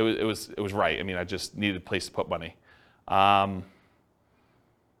 it was right. I mean, I just needed a place to put money. Another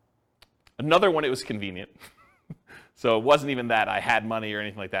one, it was convenient. So it wasn't even that I had money or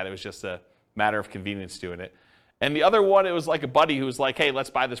anything like that. It was just a matter of convenience doing it. And the other one, it was like a buddy who was like, hey, let's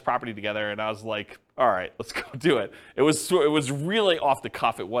buy this property together. And I was like, all right, let's go do it. It was really off the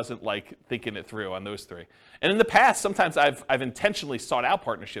cuff. It wasn't like thinking it through on those 3. And in the past, sometimes I've intentionally sought out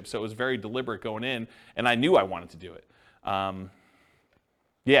partnerships. So it was very deliberate going in, and I knew I wanted to do it.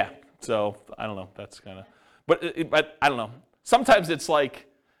 So I don't know. That's kind of, but I don't know. Sometimes it's like,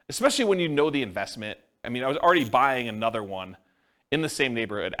 especially when you know the investment. I mean, I was already buying another one in the same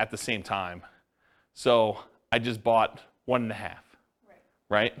neighborhood at the same time. So I just bought 1.5,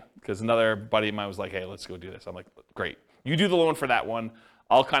 right? Because another buddy of mine was like, hey, let's go do this. I'm like, great. You do the loan for that one.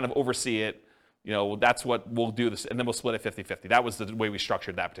 I'll kind of oversee it. That's what we'll do this, and then we'll split it 50-50. That was the way we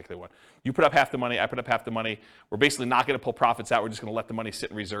structured that particular one. You put up half the money, I put up half the money. We're basically not going to pull profits out. We're just going to let the money sit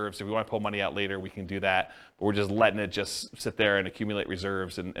in reserves. If we want to pull money out later, we can do that. But we're just letting it just sit there and accumulate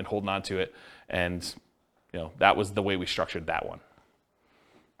reserves and holding on to it. And, that was the way we structured that one.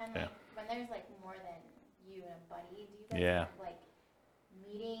 And Yeah. when there's like more than you and a buddy, do you guys have like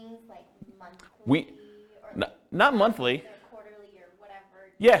meetings like monthly? Not monthly. Or quarterly or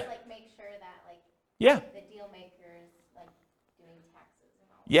whatever? Yeah. To like make sure that the deal makers like doing taxes and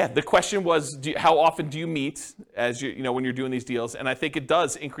all. Yeah, the question was, how often do you meet as when you're doing these deals? And I think it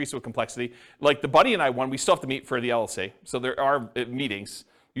does increase with complexity. Like the buddy and I one, we still have to meet for the LLC. So there are meetings,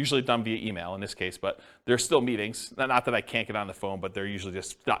 usually done via email in this case, but there's still meetings. Not that I can't get on the phone, but they're usually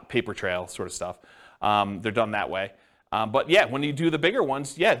just not paper trail sort of stuff. They're done that way. But yeah, when you do the bigger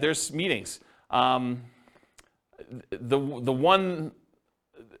ones, there's meetings. The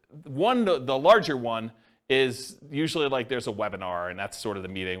larger one is usually like there's a webinar, and that's sort of the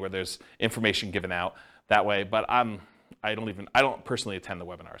meeting where there's information given out that way. But I don't personally attend the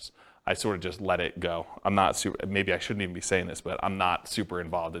webinars. I sort of just let it go. I'm not super, maybe I shouldn't even be saying this, but I'm not super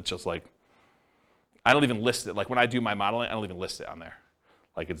involved. It's just like, I don't even list it. Like when I do my modeling, I don't even list it on there.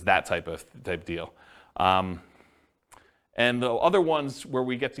 Like it's that type deal. And the other ones where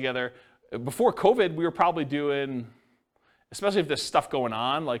we get together, before COVID, we were probably doing, especially if there's stuff going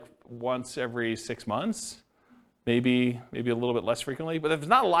on, like once every 6 months, maybe a little bit less frequently. But if there's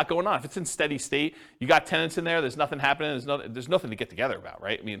not a lot going on, if it's in steady state, you got tenants in there, there's nothing happening, there's nothing to get together about,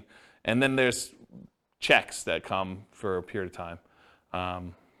 right? I mean, and then there's checks that come for a period of time.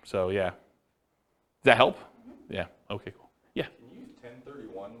 So yeah. Does that help? Mm-hmm. Yeah. Okay, cool. Yeah. Can you use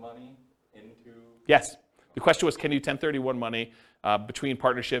 1031 money into? Yes. The question was, can you 1031 money between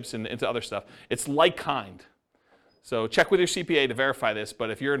partnerships and into other stuff? It's like kind. So check with your CPA to verify this, but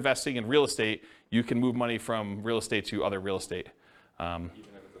if you're investing in real estate, you can move money from real estate to other real estate. Even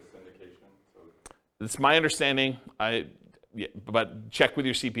if it's a syndication? It's my understanding, but check with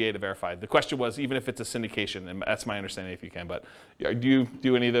your CPA to verify. The question was, even if it's a syndication, and that's my understanding if you can, but do you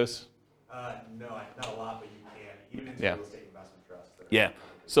do any of those? No, not a lot, but you can. Even into Yeah. real estate investment trusts. Yeah.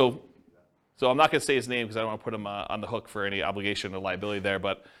 So I'm not going to say his name because I don't want to put him on the hook for any obligation or liability there,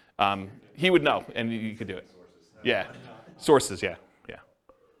 but he would know, and you could do it. Yeah. Sources, yeah. Does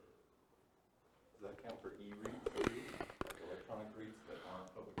that count for e-REITs, like electronic REITs that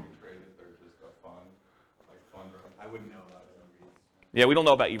aren't publicly traded, they're just a fund, I wouldn't know about e-REITs. Yeah, we don't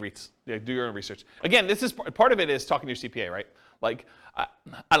know about e-REITs. Yeah, do your own research. Again, this is part of it is talking to your CPA, right? Like, I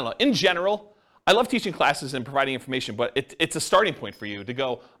don't know. In general, I love teaching classes and providing information, but it's a starting point for you to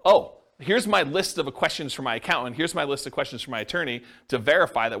go, oh, here's my list of questions for my accountant. Here's my list of questions for my attorney to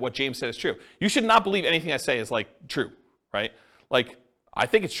verify that what James said is true. You should not believe anything I say is like true, right? Like, I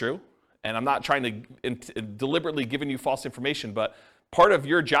think it's true, and I'm not trying to deliberately giving you false information, but part of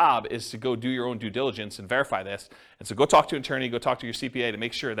your job is to go do your own due diligence and verify this. And so go talk to an attorney, go talk to your CPA to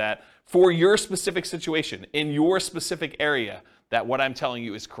make sure that for your specific situation, in your specific area, that what I'm telling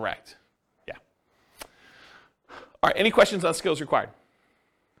you is correct. Yeah. All right, any questions on skills required?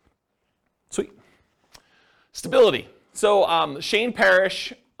 Sweet. Stability. So Shane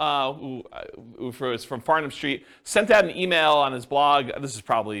Parrish, who was from Farnham Street, sent out an email on his blog. This is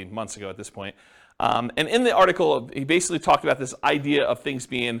probably months ago at this point. And in the article, he basically talked about this idea of things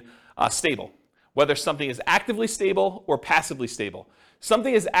being stable, whether something is actively stable or passively stable.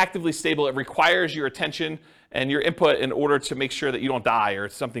 Something is actively stable, it requires your attention and your input in order to make sure that you don't die or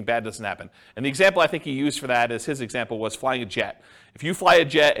something bad doesn't happen. And the example I think he used for that is his example was flying a jet. If you fly a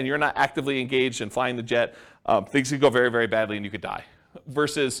jet and you're not actively engaged in flying the jet, things could go very, very badly and you could die.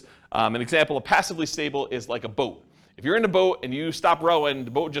 Versus an example of passively stable is like a boat. If you're in a boat and you stop rowing,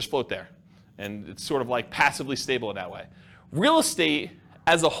 the boat will just float there. And it's sort of like passively stable in that way. Real estate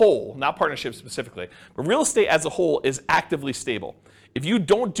as a whole, not partnerships specifically, but real estate as a whole is actively stable. If you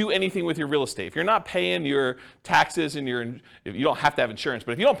don't do anything with your real estate, if you're not paying your taxes and you don't have to have insurance,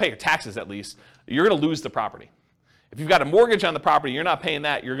 but if you don't pay your taxes at least, you're going to lose the property. If you've got a mortgage on the property, you're not paying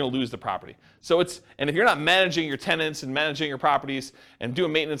that, you're going to lose the property. And if you're not managing your tenants and managing your properties and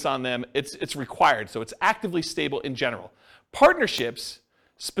doing maintenance on them, it's required. So it's actively stable in general. Partnerships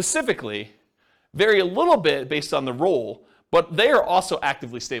specifically vary a little bit based on the role, but they are also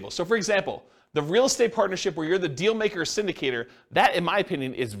actively stable. So for example, the real estate partnership where you're the deal maker or syndicator, that in my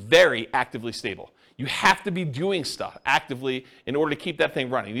opinion is very actively stable. You have to be doing stuff actively in order to keep that thing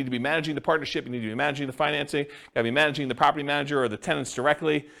running. You need to be managing the partnership, you need to be managing the financing, you gotta be managing the property manager or the tenants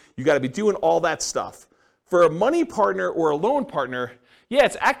directly. You gotta be doing all that stuff. For a money partner or a loan partner, yeah,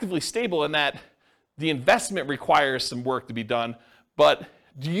 it's actively stable in that the investment requires some work to be done, but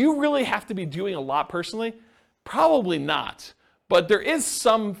do you really have to be doing a lot personally? Probably not. But there is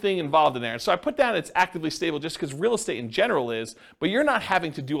something involved in there. So I put down it's actively stable just because real estate in general is, but you're not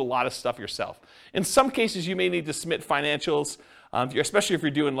having to do a lot of stuff yourself. In some cases, you may need to submit financials, especially if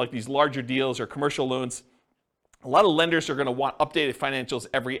you're doing like these larger deals or commercial loans. A lot of lenders are going to want updated financials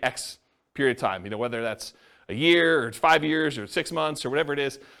every X period of time, whether that's a year or 5 years or 6 months or whatever it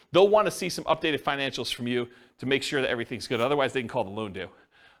is. They'll want to see some updated financials from you to make sure that everything's good. Otherwise, they can call the loan due.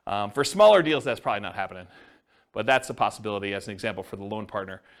 For smaller deals, that's probably not happening. But that's a possibility as an example for the loan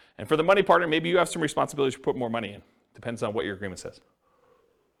partner. And for the money partner, maybe you have some responsibilities to put more money in. Depends on what your agreement says.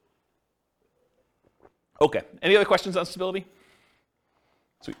 Okay, any other questions on stability?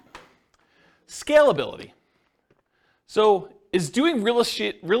 Sweet. Scalability. So is doing real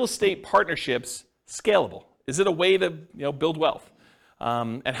estate partnerships scalable? Is it a way to build wealth?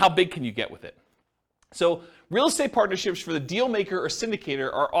 And how big can you get with it? So real estate partnerships for the deal maker or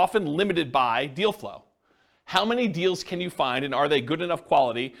syndicator are often limited by deal flow. How many deals can you find, and are they good enough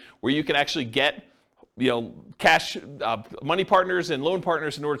quality where you can actually get cash money partners and loan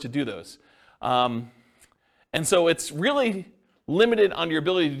partners in order to do those? And so it's really limited on your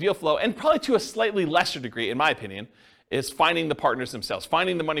ability to deal flow, and probably to a slightly lesser degree, in my opinion, is finding the partners themselves,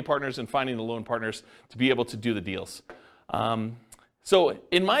 finding the money partners and finding the loan partners to be able to do the deals. So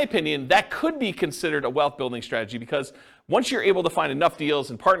in my opinion, that could be considered a wealth building strategy because once you're able to find enough deals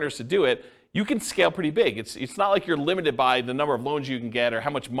and partners to do it, you can scale pretty big. It's not like you're limited by the number of loans you can get or how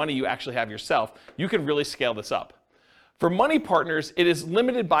much money you actually have yourself. You can really scale this up. For money partners, it is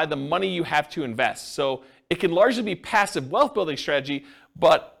limited by the money you have to invest. So it can largely be passive wealth building strategy,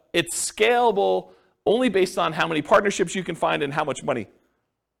 but it's scalable only based on how many partnerships you can find and how much money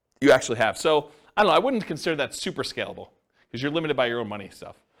you actually have. So I don't know, I wouldn't consider that super scalable because you're limited by your own money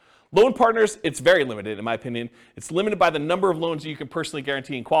stuff. Loan partners, it's very limited in my opinion. It's limited by the number of loans that you can personally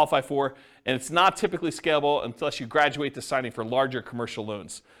guarantee and qualify for, and it's not typically scalable unless you graduate to signing for larger commercial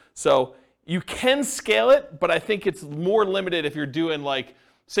loans. So you can scale it, but I think it's more limited if you're doing like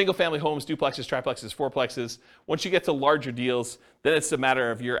single family homes, duplexes, triplexes, fourplexes. Once you get to larger deals, then it's a matter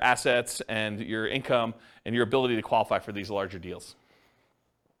of your assets and your income and your ability to qualify for these larger deals.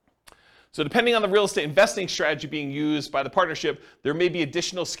 So depending on the real estate investing strategy being used by the partnership, there may be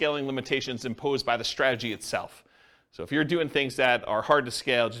additional scaling limitations imposed by the strategy itself. So if you're doing things that are hard to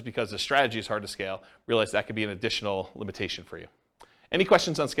scale just because the strategy is hard to scale, realize that could be an additional limitation for you. Any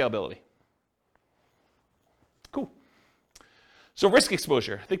questions on scalability? Cool. So risk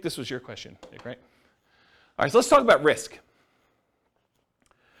exposure. I think this was your question, Nick, right? All right, so let's talk about risk.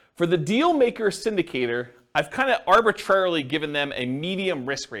 For the deal maker syndicator, I've kind of arbitrarily given them a medium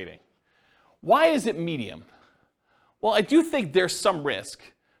risk rating. Why is it medium? Well, I do think there's some risk,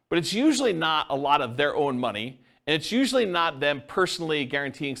 but it's usually not a lot of their own money, And it's usually not them personally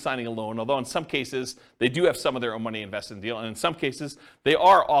guaranteeing signing a loan, although in some cases they do have some of their own money invested in the deal, and in some cases they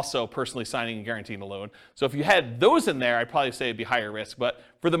are also personally signing and guaranteeing a loan. So if you had those in there, I'd probably say it'd be higher risk. But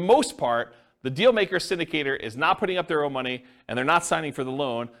for the most part, the deal maker syndicator is not putting up their own money and they're not signing for the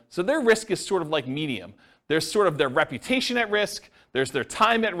loan, so their risk is sort of like medium. There's sort of their reputation at risk, there's their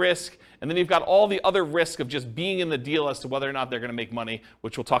time at risk, and then you've got all the other risk of just being in the deal as to whether or not they're going to make money,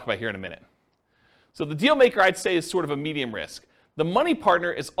 which we'll talk about here in a minute. So the deal maker, I'd say, is sort of a medium risk. The money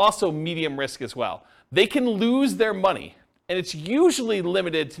partner is also medium risk as well. They can lose their money, and it's usually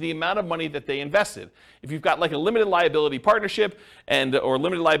limited to the amount of money that they invested. If you've got like a limited liability partnership or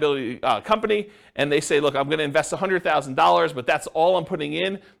limited liability company, and they say, look, I'm going to invest $100,000, but that's all I'm putting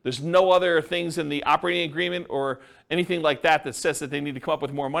in. There's no other things in the operating agreement or anything like that that says that they need to come up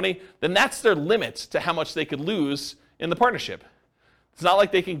with more money, then that's their limit to how much they could lose in the partnership. It's not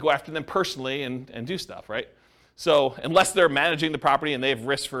like they can go after them personally and do stuff, right? So unless they're managing the property and they have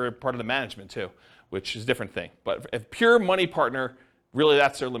risk for part of the management too, which is a different thing. But a pure money partner, really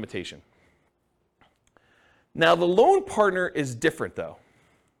that's their limitation. Now the loan partner is different though.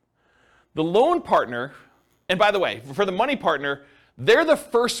 The loan partner, and by the way, for the money partner, they're the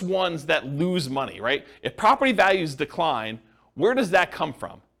first ones that lose money, right? If property values decline, where does that come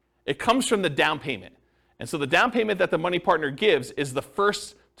from? It comes from the down payment. And so the down payment that the money partner gives is the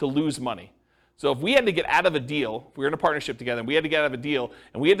first to lose money. So if we had to get out of a deal, if we were in a partnership together and we had to get out of a deal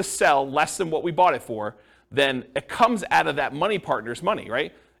and we had to sell less than what we bought it for, then it comes out of that money partner's money,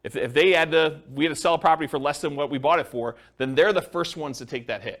 right? If we had to sell a property for less than what we bought it for, then they're the first ones to take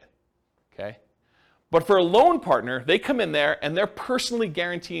that hit, okay? But for a loan partner, they come in there and they're personally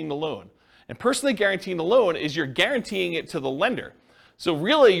guaranteeing the loan. And personally guaranteeing the loan is you're guaranteeing it to the lender. So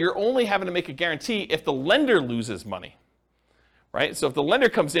really, you're only having to make a guarantee if the lender loses money, right? So if the lender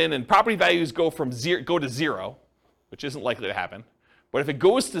comes in and property values go to zero, which isn't likely to happen, but if it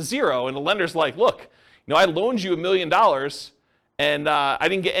goes to zero and the lender's like, look, I loaned you $1 million and I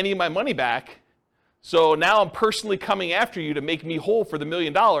didn't get any of my money back, so now I'm personally coming after you to make me whole for the $1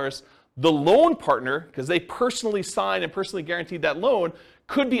 million, the loan partner, because they personally signed and personally guaranteed that loan,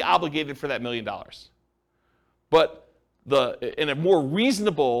 could be obligated for that $1 million. But in a more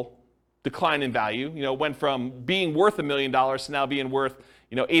reasonable decline in value, went from being worth $1 million to now being worth,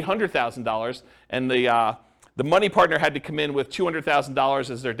 $800,000, and the money partner had to come in with $200,000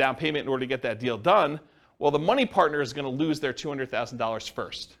 as their down payment in order to get that deal done. Well, the money partner is going to lose their $200,000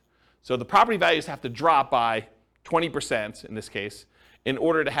 first. So the property values have to drop by 20% in this case in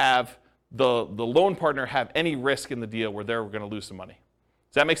order to have the loan partner have any risk in the deal where they're going to lose some money.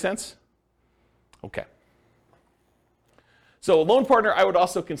 Does that make sense? Okay. So a loan partner I would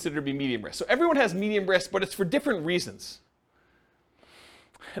also consider to be medium risk. So everyone has medium risk, but it's for different reasons.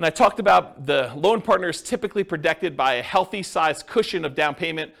 And I talked about the loan partner is typically protected by a healthy size cushion of down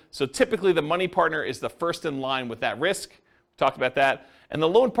payment. So typically the money partner is the first in line with that risk. We talked about that. And the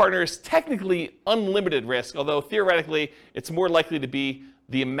loan partner is technically unlimited risk, although theoretically it's more likely to be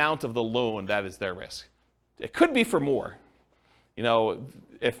the amount of the loan that is their risk. It could be for more.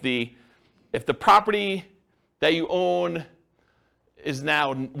 If the property that you own is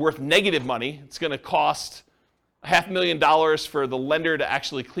now worth negative money, it's going to cost $500,000 for the lender to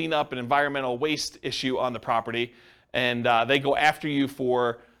actually clean up an environmental waste issue on the property, and they go after you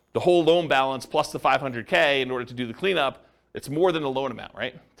for the whole loan balance plus the $500K in order to do the cleanup. It's more than the loan amount,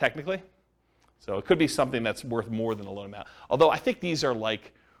 right? Technically. So it could be something that's worth more than the loan amount. Although I think these are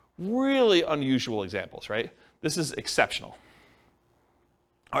like really unusual examples, right? This is exceptional.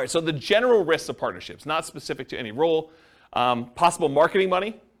 All right, so the general risks of partnerships, not specific to any role. Possible marketing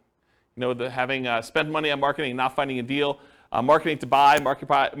money, having spent money on marketing and not finding a deal, marketing to buy,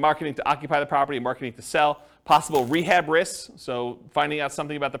 marketing to occupy the property, marketing to sell. Possible rehab risks, so finding out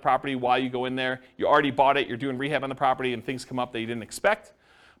something about the property while you go in there. You already bought it, you're doing rehab on the property, and things come up that you didn't expect.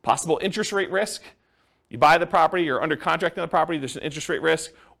 Possible interest rate risk. You buy the property, you're under contract on the property, there's an interest rate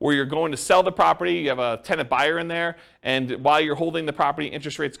risk, or you're going to sell the property, you have a tenant buyer in there, and while you're holding the property,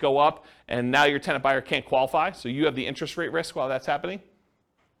 interest rates go up, and now your tenant buyer can't qualify, so you have the interest rate risk while that's happening.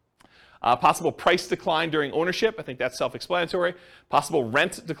 Possible price decline during ownership, I think that's self-explanatory. Possible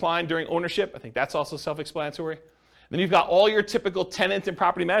rent decline during ownership, I think that's also self-explanatory. Then you've got all your typical tenant and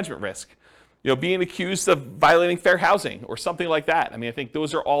property management risk. Being accused of violating fair housing or something like that. I think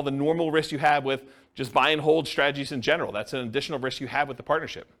those are all the normal risks you have with just buy and hold strategies in general. That's an additional risk you have with the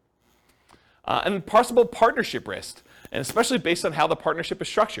partnership. And possible partnership risk, and especially based on how the partnership is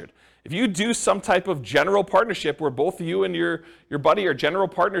structured. If you do some type of general partnership where both you and your buddy are general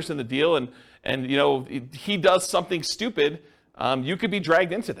partners in the deal, and he does something stupid, you could be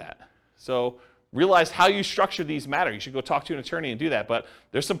dragged into that. So realize how you structure these matter. You should go talk to an attorney and do that. But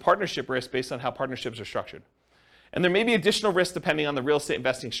there's some partnership risk based on how partnerships are structured. And there may be additional risk depending on the real estate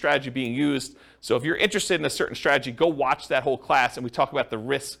investing strategy being used. So if you're interested in a certain strategy, go watch that whole class, and we talk about the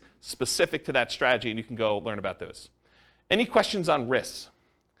risks specific to that strategy, and you can go learn about those. Any questions on risks?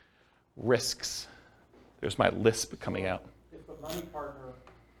 Risks. There's my lisp coming out. If the money partner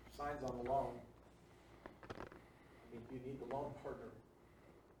signs on the loan, I mean, do you need the loan partner?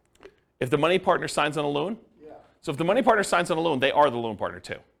 If the money partner signs on a loan? Yeah. So if the money partner signs on a loan, they are the loan partner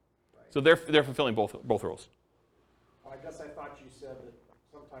too. Right. So they're fulfilling both rules. Well, I guess I thought you said that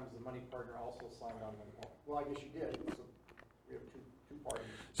sometimes the money partner also signed on the loan. Well, I guess you did. So we have two parties.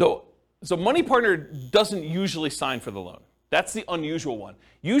 So money partner doesn't usually sign for the loan. That's the unusual one.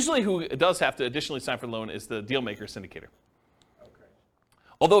 Usually who does have to additionally sign for the loan is the deal maker syndicator. Okay.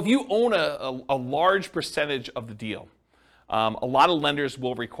 Although if you own a large percentage of the deal, a lot of lenders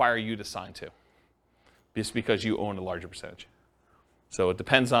will require you to sign too, just because you own a larger percentage. So it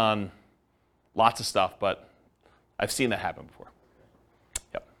depends on lots of stuff, but I've seen that happen before.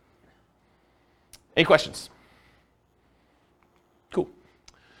 Yep. Any questions? Cool.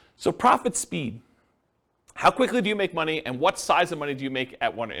 So profit speed. How quickly do you make money, and what size of money do you make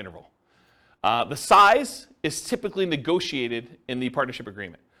at one interval? The size is typically negotiated in the partnership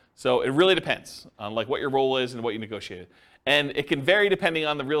agreement. So it really depends on like what your role is and what you negotiated. And it can vary depending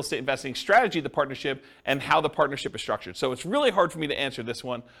on the real estate investing strategy of the partnership and how the partnership is structured. So it's really hard for me to answer this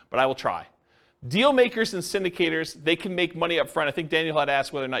one, but I will try. Deal makers and syndicators, they can make money up front. I think Daniel had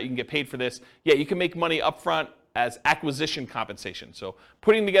asked whether or not you can get paid for this. Yeah, you can make money up front as acquisition compensation. So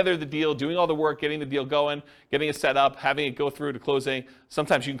putting together the deal, doing all the work, getting the deal going, getting it set up, having it go through to closing.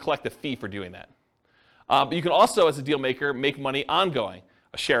 Sometimes you can collect a fee for doing that. But you can also, as a deal maker, make money ongoing.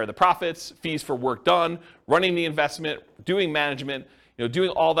 A share of the profits, fees for work done, running the investment, doing management, doing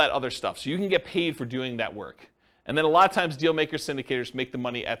all that other stuff. So you can get paid for doing that work. And then a lot of times deal makers, syndicators make the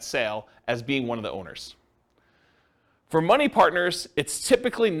money at sale as being one of the owners. For money partners, it's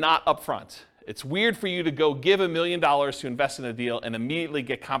typically not upfront. It's weird for you to go give $1 million to invest in a deal and immediately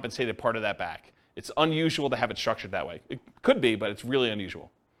get compensated part of that back. It's unusual to have it structured that way. It could be, but it's really unusual.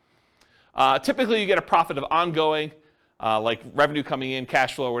 Typically, you get a profit of ongoing, like revenue coming in,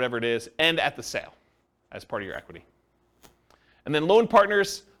 cash flow, whatever it is, and at the sale as part of your equity. And then loan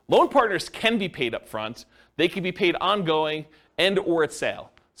partners can be paid up front. They can be paid ongoing and or at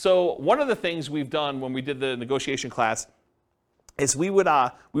sale. So one of the things we've done when we did the negotiation class is we would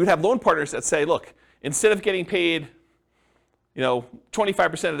have loan partners that say, look, instead of getting paid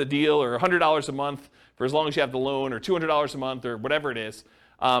 25% of the deal or $100 a month for as long as you have the loan, or $200 a month, or whatever it is,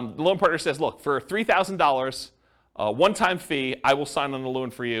 the loan partner says, look, for $3,000, one-time fee, I will sign on the loan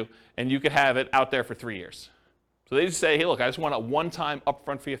for you, and you could have it out there for 3 years. So they just say, hey, look, I just want a one-time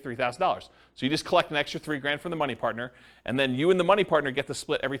upfront fee of $3,000. So you just collect an extra $3,000 from the money partner, and then you and the money partner get to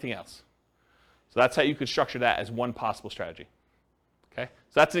split everything else. So that's how you could structure that as one possible strategy. Okay?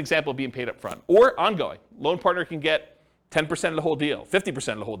 So that's an example of being paid up front. Or ongoing. Loan partner can get 10% of the whole deal,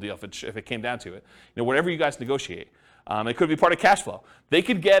 50% of the whole deal if it came down to it. Whatever you guys negotiate. It could be part of cash flow. They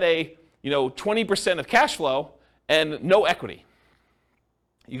could get a 20% of cash flow and no equity.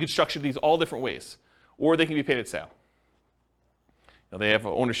 You could structure these all different ways. Or they can be paid at sale. They have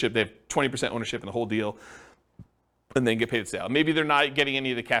ownership, they have 20% ownership in the whole deal, and then get paid at sale. Maybe they're not getting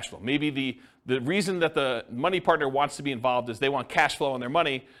any of the cash flow. Maybe the reason that the money partner wants to be involved is they want cash flow on their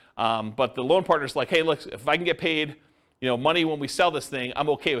money, but the loan partner's like, hey, look, if I can get paid money when we sell this thing, I'm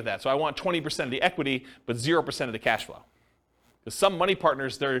okay with that. So I want 20% of the equity, but 0% of the cash flow. Because some money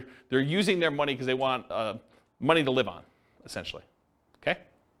partners, they're using their money because they want money to live on, essentially. Okay?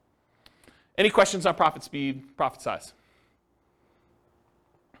 Any questions on profit speed, profit size?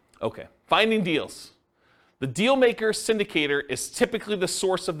 Okay. Finding deals. The deal maker syndicator is typically the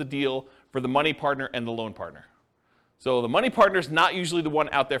source of the deal for the money partner and the loan partner. So the money partner is not usually the one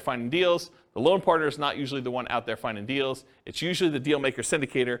out there finding deals. The loan partner is not usually the one out there finding deals. It's usually the deal maker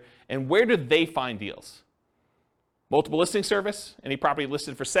syndicator. And where do they find deals? Multiple listing service, any property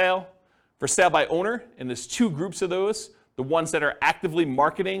listed for sale by owner, and there's two groups of those. The ones that are actively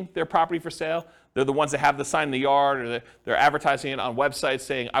marketing their property for sale, they're the ones that have the sign in the yard, or they're advertising it on websites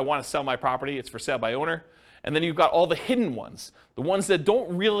saying, I want to sell my property, it's for sale by owner. And then you've got all the hidden ones, the ones that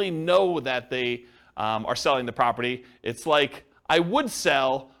don't really know that they are selling the property. It's like, I would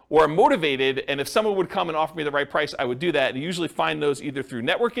sell, or I'm motivated, and if someone would come and offer me the right price, I would do that. And you usually find those either through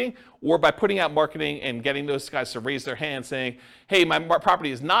networking or by putting out marketing and getting those guys to raise their hand saying, hey, my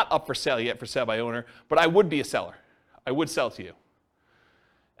property is not up for sale yet, for sale by owner, but I would be a seller. I would sell to you.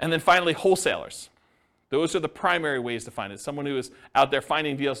 And then finally, wholesalers. Those are the primary ways to find it. Someone who is out there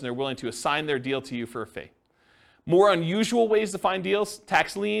finding deals and they're willing to assign their deal to you for a fee. More unusual ways to find deals: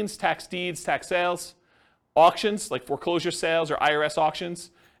 tax liens, tax deeds, tax sales, auctions like foreclosure sales or IRS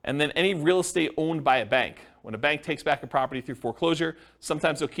auctions, and then any real estate owned by a bank. When a bank takes back a property through foreclosure,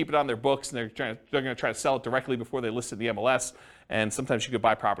 sometimes they'll keep it on their books and they're going to try to sell it directly before they list it in the MLS, and sometimes you could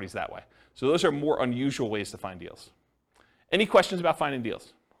buy properties that way. So those are more unusual ways to find deals. Any questions about finding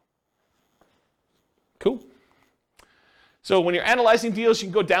deals? Cool. So when you're analyzing deals, you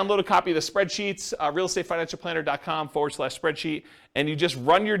can go download a copy of the spreadsheets, realestatefinancialplanner.com/spreadsheet, and you just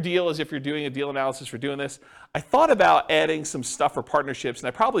run your deal as if you're doing a deal analysis for doing this. I thought about adding some stuff for partnerships, and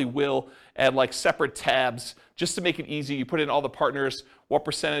I probably will add like separate tabs just to make it easy. You put in all the partners, what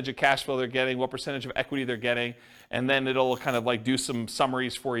percentage of cash flow they're getting, what percentage of equity they're getting, and then it'll kind of like do some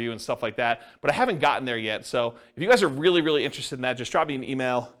summaries for you and stuff like that. But I haven't gotten there yet. So if you guys are really, really interested in that, just drop me an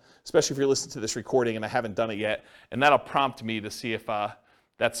email, especially if you're listening to this recording and I haven't done it yet, and that'll prompt me to see if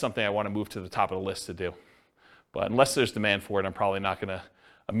that's something I want to move to the top of the list to do. But unless there's demand for it, I'm probably not going to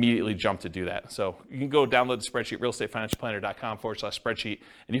immediately jump to do that. So you can go download the spreadsheet, realestatefinancialplanner.com/spreadsheet,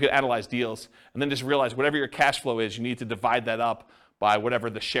 and you can analyze deals, and then just realize whatever your cash flow is, you need to divide that up by whatever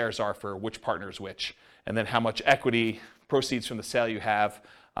the shares are for which partner is which, and then how much equity proceeds from the sale you have,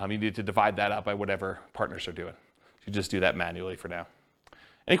 you need to divide that up by whatever partners are doing. You just do that manually for now.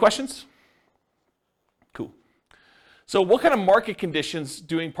 Any questions? Cool. So what kind of market conditions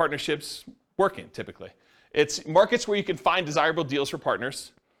doing partnerships work in typically? It's markets where you can find desirable deals for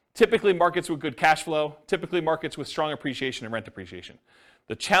partners, typically markets with good cash flow, typically markets with strong appreciation and rent appreciation.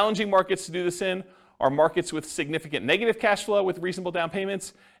 The challenging markets to do this in are markets with significant negative cash flow with reasonable down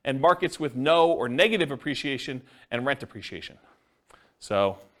payments, and markets with no or negative appreciation and rent appreciation.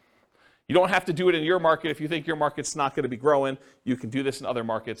 So you don't have to do it in your market. If you think your market's not going to be growing, you can do this in other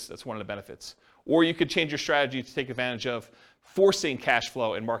markets. That's one of the benefits. Or you could change your strategy to take advantage of forcing cash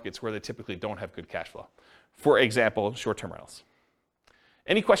flow in markets where they typically don't have good cash flow. For example, short-term rentals.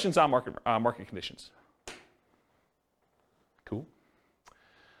 Any questions on market conditions? Cool.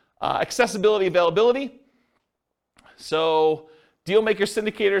 Accessibility, availability. So deal makers,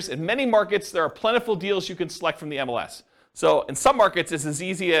 syndicators. In many markets, there are plentiful deals you can select from the MLS. So in some markets, it's as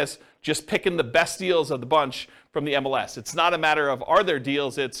easy as just picking the best deals of the bunch from the MLS. It's not a matter of are there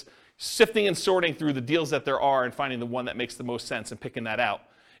deals, it's sifting and sorting through the deals that there are and finding the one that makes the most sense and picking that out.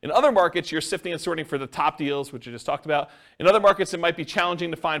 In other markets, you're sifting and sorting for the top deals, which I just talked about. In other markets, it might be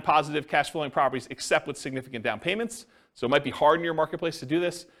challenging to find positive cash flowing properties except with significant down payments. So it might be hard in your marketplace to do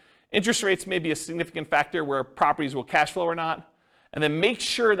this. Interest rates may be a significant factor where properties will cash flow or not. And then make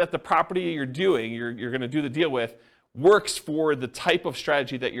sure that the property you're going to do the deal with works for the type of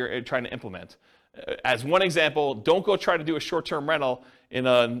strategy that you're trying to implement. As one example, don't go try to do a short-term rental in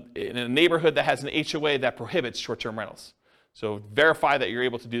a neighborhood that has an HOA that prohibits short-term rentals. So verify that you're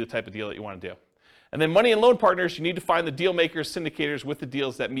able to do the type of deal that you want to do. And then money and loan partners, you need to find the deal makers, syndicators with the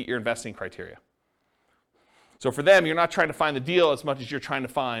deals that meet your investing criteria. So for them, you're not trying to find the deal as much as you're trying to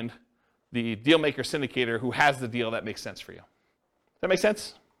find the deal maker syndicator who has the deal that makes sense for you. Does that make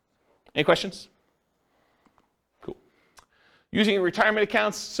sense? Any questions? Cool. Using retirement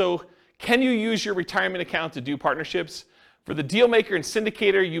accounts. So can you use your retirement account to do partnerships? For the deal maker and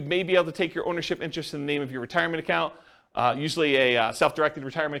syndicator, you may be able to take your ownership interest in the name of your retirement account. Usually a self-directed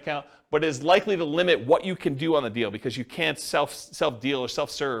retirement account, but is likely to limit what you can do on the deal because you can't self-deal or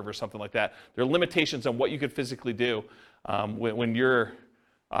self-serve or something like that. There are limitations on what you could physically do when your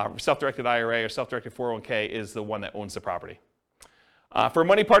self-directed IRA or self-directed 401k is the one that owns the property. For a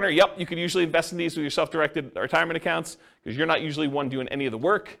money partner, yep, you could usually invest in these with your self-directed retirement accounts because you're not usually one doing any of the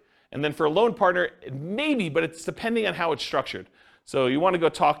work. And then for a loan partner, maybe, but it's depending on how it's structured. So you want to go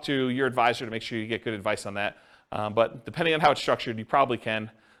talk to your advisor to make sure you get good advice on that. But depending on how it's structured, you probably can,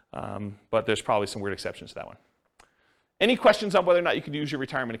 but there's probably some weird exceptions to that one. Any questions on whether or not you can use your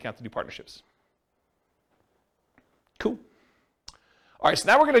retirement account to do partnerships? Cool. All right, so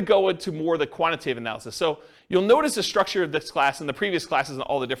now we're going to go into more of the quantitative analysis. So you'll notice the structure of this class and the previous classes and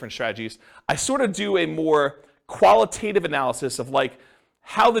all the different strategies. I sort of do a more qualitative analysis of like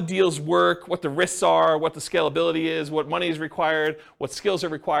how the deals work, what the risks are, what the scalability is, what money is required, what skills are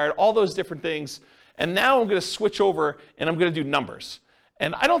required, all those different things. And now I'm going to switch over and I'm going to do numbers.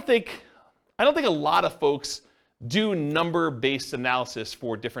 And I don't think a lot of folks do number-based analysis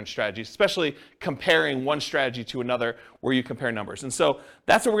for different strategies, especially comparing one strategy to another where you compare numbers. And so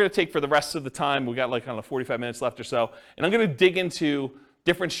that's what we're going to take for the rest of the time. We got like 45 minutes left or so. And I'm going to dig into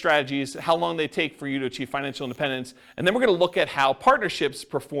different strategies, how long they take for you to achieve financial independence. And then we're going to look at how partnerships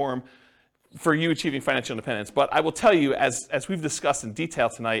perform for you achieving financial independence. But I will tell you, as we've discussed in detail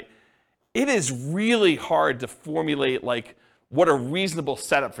tonight, it is really hard to formulate like what a reasonable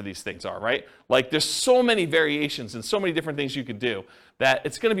setup for these things are, right? Like there's so many variations and so many different things you could do that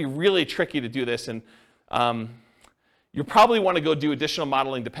it's going to be really tricky to do this. And you probably want to go do additional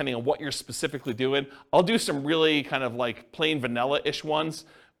modeling depending on what you're specifically doing. I'll do some really kind of like plain vanilla-ish ones,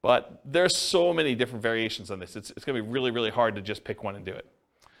 but there's so many different variations on this. It's going to be really, really hard to just pick one and do it.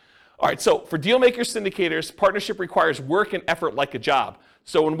 All right, so for deal makers, syndicators, partnership requires work and effort like a job.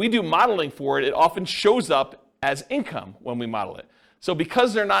 So when we do modeling for it, it often shows up as income when we model it. So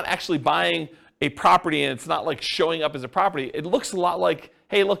because they're not actually buying a property and it's not like showing up as a property, it looks a lot like,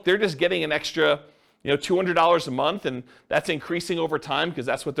 hey, look, they're just getting an extra, $200 a month, and that's increasing over time because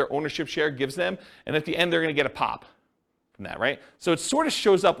that's what their ownership share gives them. And at the end, they're going to get a pop from that, right? So it sort of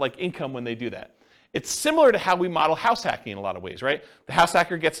shows up like income when they do that. It's similar to how we model house hacking in a lot of ways, right? The house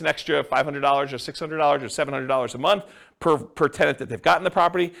hacker gets an extra $500 or $600 or $700 a month per tenant that they've got in the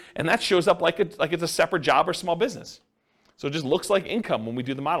property, and that shows up like it's a separate job or small business. So it just looks like income when we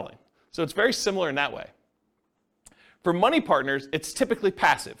do the modeling. So it's very similar in that way. For money partners, it's typically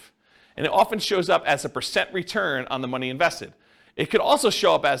passive, and it often shows up as a % return on the money invested. It could also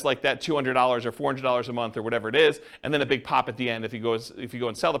show up as like that $200 or $400 a month or whatever it is, and then a big pop at the end if you go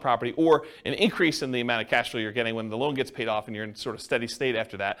and sell the property, or an increase in the amount of cash flow you're getting when the loan gets paid off and you're in sort of steady state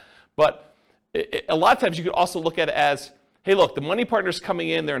after that. But a lot of times you could also look at it as, hey, look, the money partner's coming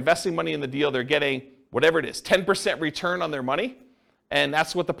in, they're investing money in the deal, they're getting whatever it is, 10% return on their money, and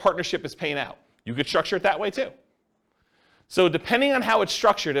that's what the partnership is paying out. You could structure it that way too. So depending on how it's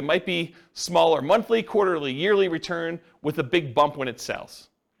structured, it might be smaller monthly, quarterly, yearly return with a big bump when it sells.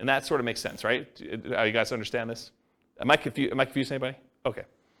 And that sort of makes sense, right? How you guys understand this? Am I confusing anybody? Okay.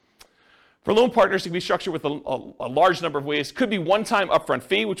 For loan partners, it can be structured with a large number of ways. Could be one-time upfront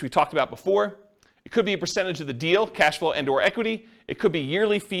fee, which we talked about before. It could be a percentage of the deal, cash flow and or equity. It could be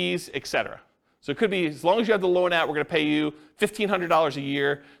yearly fees, etc. So it could be, as long as you have the loan out, we're going to pay you $1,500 a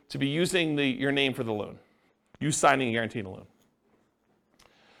year to be using your name for the loan. You signing and guaranteeing a loan.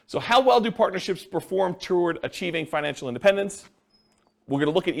 So how well do partnerships perform toward achieving financial independence? We're going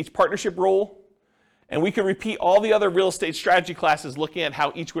to look at each partnership role, and we can repeat all the other real estate strategy classes looking at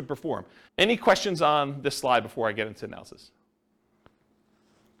how each would perform. Any questions on this slide before I get into analysis?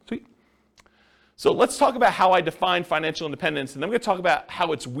 Sweet. So let's talk about how I define financial independence, and then we're going to talk about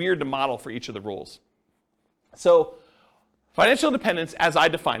how it's weird to model for each of the roles. So financial independence, as I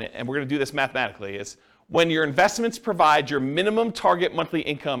define it, and we're going to do this mathematically, is when your investments provide your minimum target monthly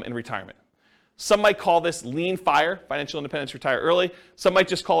income in retirement. Some might call this lean FIRE, financial independence, retire early. Some might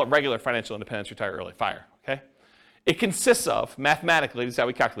just call it regular financial independence, retire early, FIRE, okay? It consists of, mathematically, this is how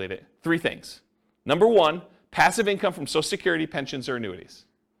we calculate it, 3 things. Number 1, passive income from Social Security, pensions, or annuities.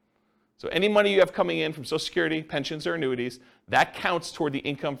 So any money you have coming in from Social Security, pensions, or annuities, that counts toward the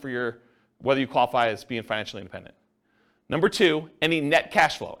income for whether you qualify as being financially independent. Number 2, any net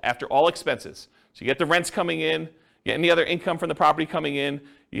cash flow after all expenses. So you get the rents coming in, you get any other income from the property coming in,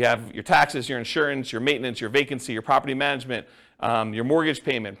 you have your taxes, your insurance, your maintenance, your vacancy, your property management, your mortgage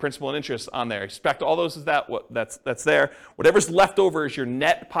payment, principal and interest on there. Expect all those is that's there. Whatever's left over is your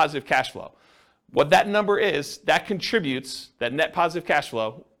net positive cash flow. What that number is, that contributes, that net positive cash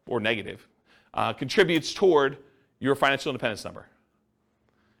flow, or negative, contributes toward your financial independence number.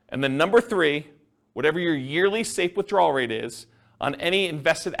 And then number 3, whatever your yearly safe withdrawal rate is on any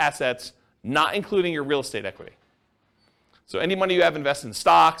invested assets, not including your real estate equity. So any money you have invested in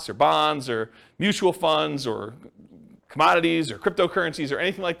stocks or bonds or mutual funds or commodities or cryptocurrencies or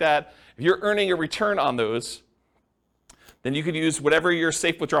anything like that, if you're earning a return on those, then you could use whatever your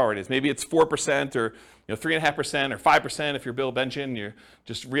safe withdrawal rate is. Maybe it's 4% or 3.5% or 5% if you're Bill Benjamin, you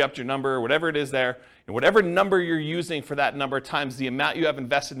just re-upped your number, whatever it is there. And whatever number you're using for that number times the amount you have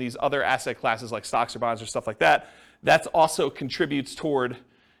invested in these other asset classes like stocks or bonds or stuff like that, that also contributes toward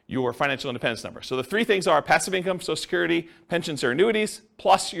your financial independence number. So the 3 things are passive income, Social Security, pensions or annuities,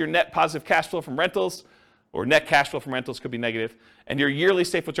 plus your net positive cash flow from rentals, or net cash flow from rentals could be negative, and your yearly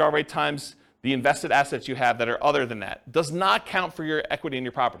safe withdrawal rate times the invested assets you have that are other than that. Does not count for your equity in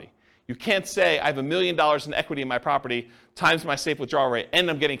your property. You can't say I have $1 million in equity in my property times my safe withdrawal rate and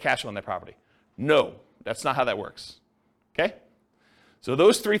I'm getting cash flow on that property. No, that's not how that works. Okay? So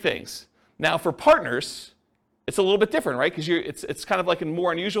those 3 things. Now for partners, it's a little bit different, right? Because it's kind of like a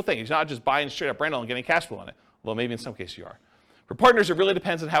more unusual thing. You're not just buying straight up rental and getting cash flow on it. Although maybe in some cases you are. For partners, it really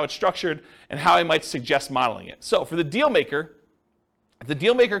depends on how it's structured and how I might suggest modeling it. So for the deal maker, if the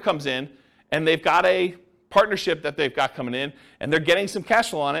deal maker comes in and they've got a partnership that they've got coming in and they're getting some cash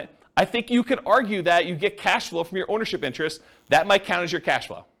flow on it, I think you could argue that you get cash flow from your ownership interest. That might count as your cash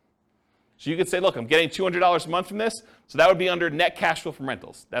flow. So you could say, look, I'm getting $200 a month from this, so that would be under net cash flow from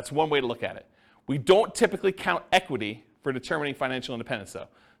rentals. That's one way to look at it. We don't typically count equity for determining financial independence, though.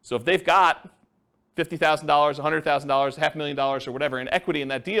 So if they've got $50,000, $100,000, $500,000, or whatever in equity in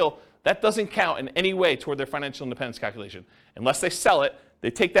that deal, that doesn't count in any way toward their financial independence calculation. Unless they sell it, they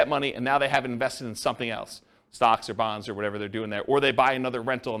take that money, and now they have it invested in something else, stocks or bonds or whatever they're doing there, or they buy another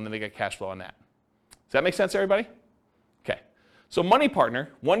rental, and then they get cash flow on that. Does that make sense, everybody? Okay. So money partner,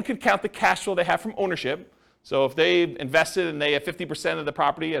 one could count the cash flow they have from ownership. So if they invested and they have 50% of the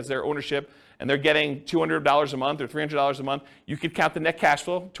property as their ownership, and they're getting $200 a month or $300 a month, you could count the net cash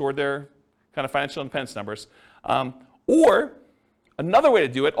flow toward their kind of financial independence numbers. Or another way to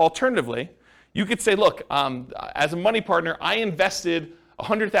do it, alternatively, you could say, look, as a money partner, I invested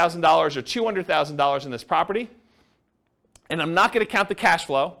 $100,000 or $200,000 in this property, and I'm not going to count the cash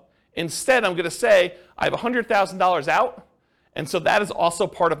flow. Instead, I'm going to say I have $100,000 out, and so that is also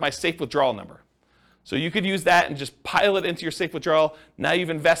part of my safe withdrawal number. So you could use that and just pile it into your safe withdrawal. Now you've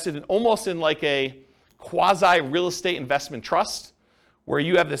invested in almost in like a quasi real estate investment trust, where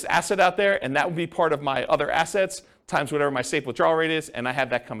you have this asset out there, and that would be part of my other assets times whatever my safe withdrawal rate is, and I have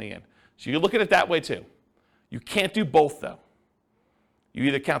that coming in. So you look at it that way too. You can't do both, though. You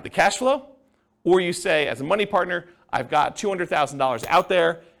either count the cash flow, or you say, as a money partner, I've got $200,000 out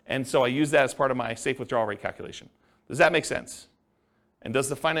there, and so I use that as part of my safe withdrawal rate calculation. Does that make sense? And does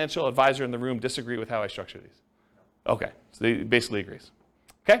the financial advisor in the room disagree with how I structure these? Okay, so he basically agrees.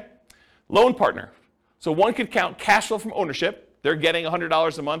 Okay? Loan partner. So one could count cash flow from ownership. They're getting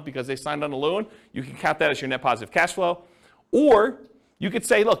 $100 a month because they signed on a loan. You can count that as your net positive cash flow. Or you could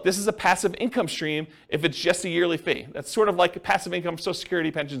say, look, this is a passive income stream if it's just a yearly fee. That's sort of like a passive income, Social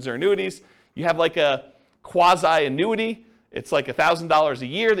Security, pensions, or annuities. You have like a quasi-annuity. It's like $1,000 a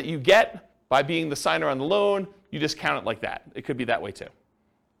year that you get by being the signer on the loan. You just count it like that. It could be that way too.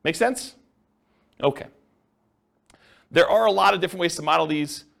 Make sense? Okay. There are a lot of different ways to model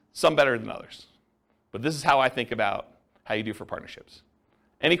these, some better than others. But this is how I think about how you do for partnerships.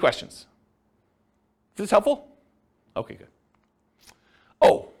 Any questions? Is this helpful? Okay, good.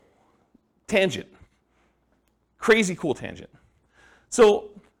 Oh, tangent. Crazy cool tangent.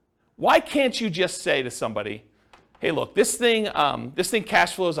 So why can't you just say to somebody, hey, look, this thing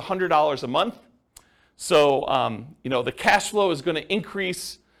cash flows $100 a month. So, the cash flow is going to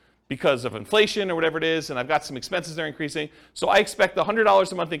increase because of inflation or whatever it is, and I've got some expenses that are increasing. So I expect the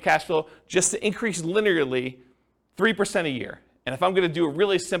 $100 a month in cash flow just to increase linearly 3% a year. And if I'm going to do a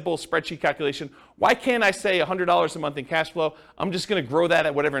really simple spreadsheet calculation, why can't I say $100 a month in cash flow? I'm just going to grow that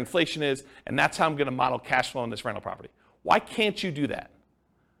at whatever inflation is, and that's how I'm going to model cash flow on this rental property. Why can't you do that?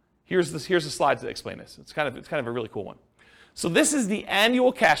 Here's the slides that explain this. It's kind of a really cool one. So this is the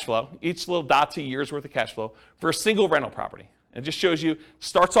annual cash flow, each little dot's a year's worth of cash flow, for a single rental property. It just shows you,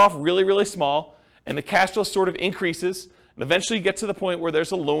 starts off really, really small, and the cash flow sort of increases, and eventually you get to the point where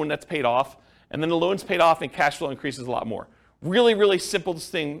there's a loan that's paid off, and then the loan's paid off and cash flow increases a lot more. Really, really simple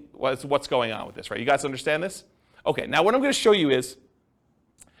thing was what's going on with this, right? You guys understand this? Okay, now what I'm going to show you is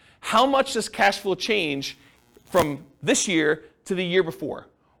how much does cash flow change from this year to the year before?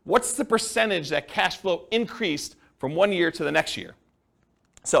 What's the percentage that cash flow increased from one year to the next year?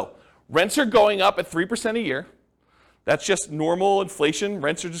 So rents are going up at 3% a year. That's just normal inflation.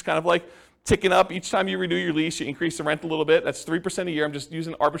 Rents are just kind of like ticking up. Each time you renew your lease, you increase the rent a little bit. That's 3% a year. I'm just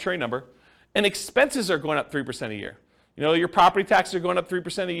using an arbitrary number. And expenses are going up 3% a year. Your property taxes are going up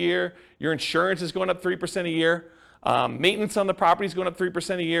 3% a year. Your insurance is going up 3% a year. Maintenance on the property is going up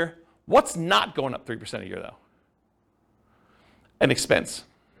 3% a year. What's not going up 3% a year, though? An expense.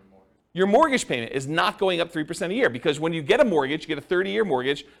 Your mortgage payment is not going up 3% a year, because when you get a mortgage, you get a 30-year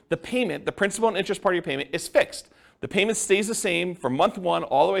mortgage, the payment, the principal and interest part of your payment is fixed. The payment stays the same from month 1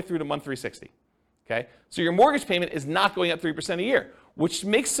 all the way through to month 360. Okay? So your mortgage payment is not going up 3% a year, which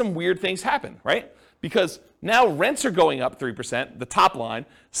makes some weird things happen, right? Because now rents are going up 3%, the top line.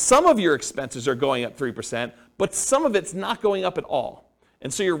 Some of your expenses are going up 3%, but some of it's not going up at all.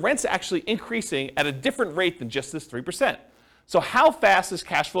 And so your rent's actually increasing at a different rate than just this 3%. So how fast is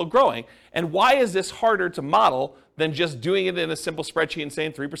cash flow growing? And why is this harder to model than just doing it in a simple spreadsheet and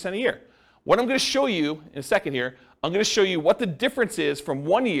saying 3% a year? What I'm going to show you in a second here, I'm going to show you what the difference is from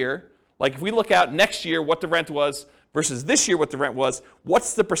one year. Like if we look out next year what the rent was versus this year what the rent was,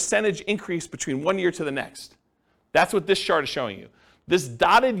 what's the percentage increase between one year to the next? That's what this chart is showing you. This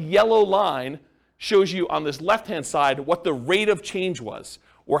dotted yellow line shows you on this left-hand side what the rate of change was,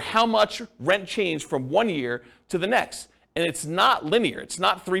 or how much rent changed from one year to the next. And it's not linear. It's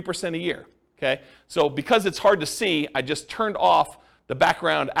not 3% a year. Okay? So because it's hard to see, I just turned off the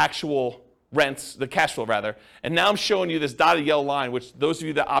background actual rents, the cash flow rather, and now I'm showing you this dotted yellow line, which those of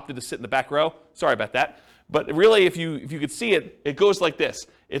you that opted to sit in the back row, sorry about that. But really, if you could see it, it goes like this.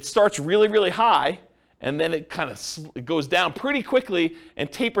 It starts really, really high, and then it kind of it goes down pretty quickly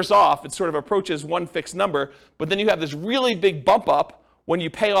and tapers off. It sort of approaches one fixed number, but then you have this really big bump up when you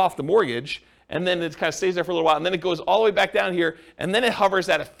pay off the mortgage, and then it kind of stays there for a little while, and then it goes all the way back down here, and then it hovers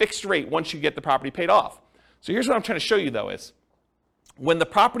at a fixed rate once you get the property paid off. So here's what I'm trying to show you, though, is when the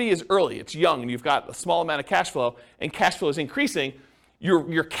property is early, it's young, and you've got a small amount of cash flow, and cash flow is increasing,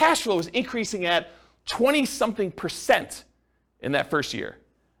 your cash flow is increasing at 20-something% in that first year.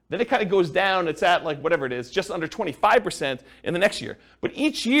 Then it kind of goes down, it's at like whatever it is, just under 25% in the next year. But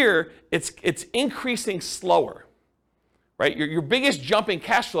each year, it's increasing slower, right? Your biggest jump in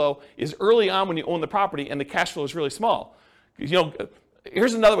cash flow is early on when you own the property and the cash flow is really small.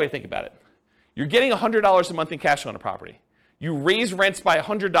 Here's another way to think about it. You're getting $100 a month in cash flow on a property. You raise rents by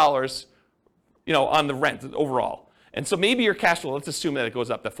 $100, on the rent overall. And so maybe your cash flow, let's assume that it goes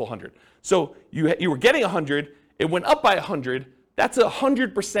up that full 100. So you were getting 100, it went up by 100, that's a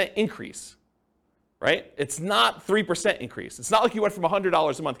 100% increase, right? It's not 3% increase. It's not like you went from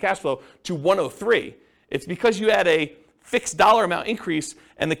 $100 a month cash flow to 103. It's because you had a fixed dollar amount increase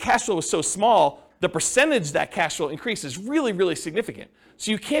and the cash flow was so small, the percentage that cash flow increase is really, really significant. So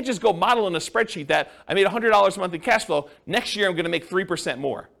you can't just go model in a spreadsheet that I made $100 a month in cash flow, next year I'm going to make 3%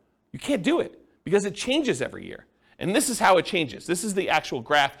 more. You can't do it because it changes every year. And this is how it changes. This is the actual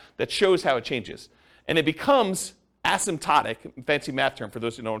graph that shows how it changes. And it becomes asymptotic, fancy math term for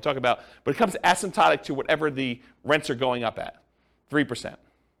those who know what I'm talking about, but it becomes asymptotic to whatever the rents are going up at, 3%.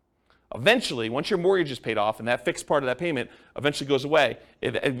 Eventually, once your mortgage is paid off and that fixed part of that payment eventually goes away,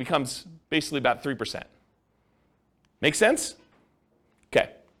 it becomes basically about 3%. Make sense?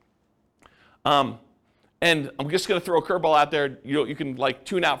 Okay. And I'm just going to throw a curveball out there. You can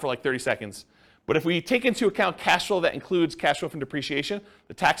tune out for 30 seconds. But if we take into account cash flow that includes cash flow from depreciation,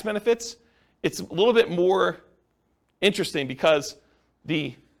 the tax benefits, it's a little bit more interesting because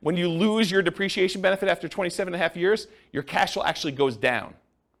when you lose your depreciation benefit after 27.5 years, your cash flow actually goes down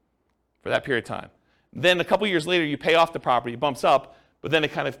for that period of time. Then a couple years later, you pay off the property, it bumps up, but then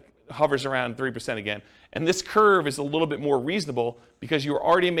it kind of hovers around 3% again. And this curve is a little bit more reasonable because you were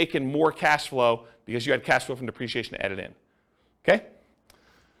already making more cash flow because you had cash flow from depreciation added in. Okay?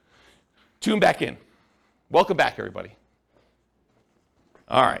 Tune back in. Welcome back, everybody.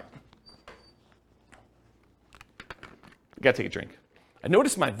 All right. I gotta take a drink. I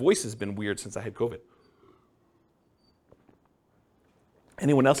noticed my voice has been weird since I had COVID.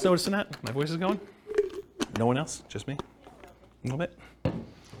 Anyone else noticing that? My voice is going? No one else? Just me? A little bit?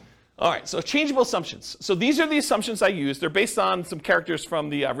 All right, so changeable assumptions. So these are the assumptions I use. They're based on some characters from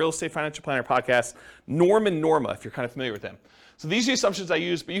the Real Estate Financial Planner podcast, Norm and Norma, if you're kind of familiar with them. So these are the assumptions I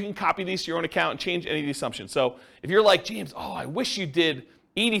use, but you can copy these to your own account and change any of the assumptions. So if you're like, James, I wish you did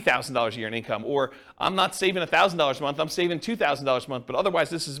 $80,000 a year in income, or I'm not saving $1,000 a month, I'm saving $2,000 a month, but otherwise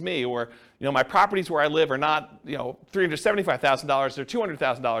this is me, or my properties where I live are not $375,000, they're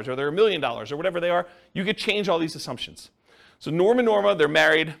 $200,000, or they're $1 million, or whatever they are, you could change all these assumptions. So Norm and Norma, they're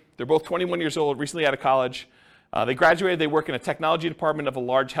married, they're both 21 years old, recently out of college. They graduated, they work in a technology department of a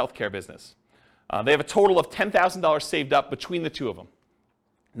large healthcare business. They have a total of $10,000 saved up between the two of them,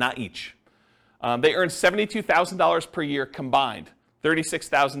 not each. They earn $72,000 per year combined,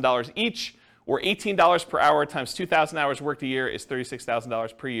 $36,000 each, or $18 per hour times 2,000 hours worked a year is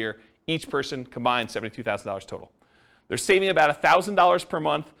 $36,000 per year. Each person combined $72,000 total. They're saving about $1,000 per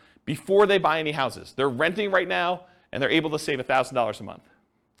month before they buy any houses. They're renting right now, and they're able to save $1,000 a month.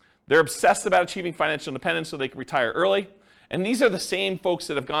 They're obsessed about achieving financial independence so they can retire early. And these are the same folks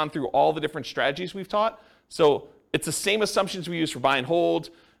that have gone through all the different strategies we've taught. So it's the same assumptions we use for buy and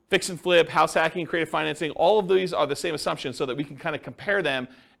hold, fix and flip, house hacking, creative financing. All of these are the same assumptions so that we can kind of compare them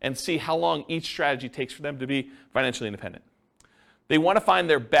and see how long each strategy takes for them to be financially independent. They want to find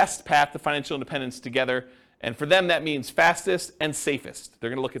their best path to financial independence together. And for them, that means fastest and safest. They're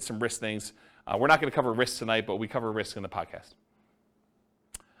going to look at some risk things. We're not going to cover risks tonight, but we cover risk in the podcast.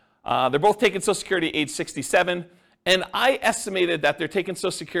 They're both taking Social Security at age 67. And I estimated that they're taking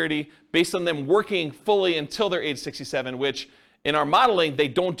Social Security based on them working fully until they're age 67, which in our modeling, they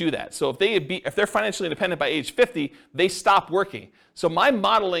don't do that. So if they're financially independent by age 50, they stop working. So my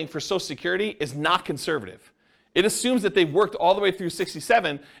modeling for Social Security is not conservative. It assumes that they've worked all the way through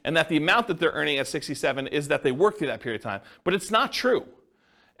 67 and that the amount that they're earning at 67 is that they worked through that period of time. But it's not true.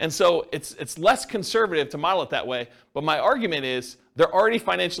 And so it's less conservative to model it that way. But my argument is they're already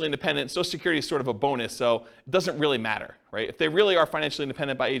financially independent. Social Security is sort of a bonus, so it doesn't really matter, right? If they really are financially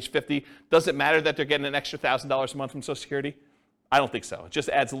independent by age 50, does it matter that they're getting an extra $1,000 a month from Social Security? I don't think so. It just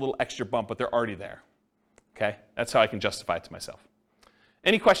adds a little extra bump, but they're already there. Okay? That's how I can justify it to myself.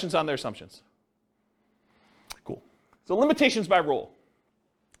 Any questions on their assumptions? Cool. So limitations by rule.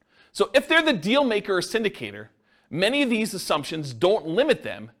 So if they're the deal maker or syndicator, many of these assumptions don't limit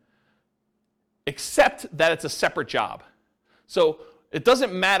them, except that it's a separate job. So it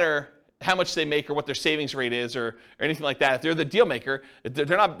doesn't matter how much they make or what their savings rate is or anything like that. If they're the deal maker,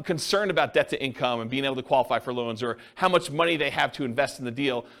 they're not concerned about debt to income and being able to qualify for loans or how much money they have to invest in the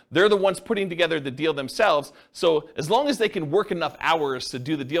deal. They're the ones putting together the deal themselves. So as long as they can work enough hours to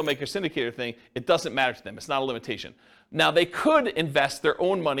do the deal maker syndicator thing, it doesn't matter to them. It's not a limitation. Now, they could invest their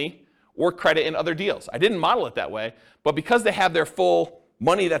own money or credit in other deals. I didn't model it that way, but because they have their full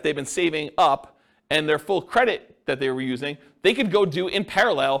money that they've been saving up and their full credit that they were using, they could go do in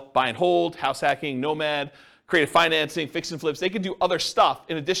parallel buy and hold, house hacking, nomad, creative financing, fix and flips. They could do other stuff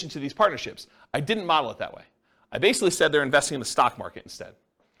in addition to these partnerships. I didn't model it that way. I basically said they're investing in the stock market instead.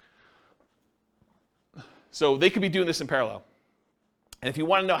 So they could be doing this in parallel. And if you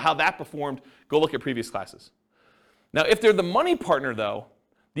want to know how that performed, go look at previous classes. Now, if they're the money partner, though,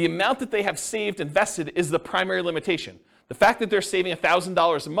 the amount that they have saved invested is the primary limitation. The fact that they're saving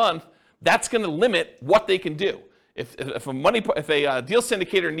 $1,000 a month, that's going to limit what they can do. If a deal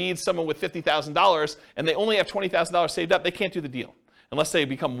syndicator needs someone with $50,000 and they only have $20,000 saved up, they can't do the deal unless they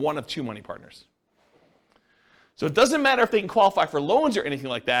become one of two money partners. So it doesn't matter if they can qualify for loans or anything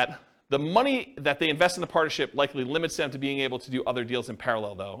like that. The money that they invest in the partnership likely limits them to being able to do other deals in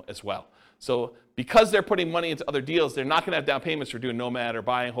parallel, though, as well. So because they're putting money into other deals, they're not going to have down payments for doing nomad or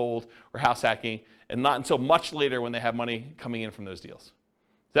buy and hold or house hacking, and not until much later when they have money coming in from those deals.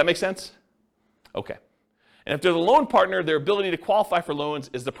 Does that make sense? Okay. And if they're the loan partner, their ability to qualify for loans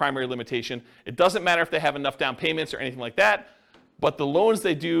is the primary limitation. It doesn't matter if they have enough down payments or anything like that, but the loans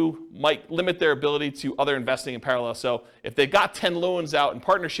they do might limit their ability to other investing in parallel. So if they've got 10 loans out in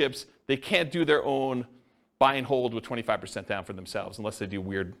partnerships, they can't do their own buy and hold with 25% down for themselves unless they do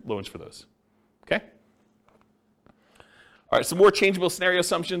weird loans for those. Okay? All right, some more changeable scenario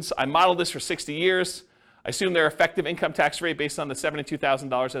assumptions. I modeled this for 60 years. I assume their effective income tax rate based on the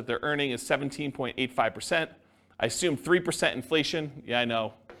 $72,000 that they're earning is 17.85%. I assume 3% inflation. Yeah, I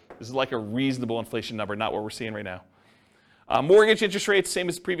know. This is like a reasonable inflation number, not what we're seeing right now. Mortgage interest rates, same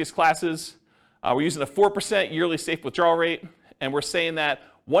as previous classes. We're using a 4% yearly safe withdrawal rate, and we're saying that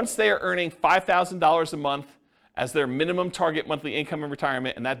once they are earning $5,000 a month as their minimum target monthly income in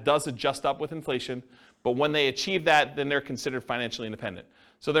retirement, and that does adjust up with inflation, but when they achieve that, then they're considered financially independent.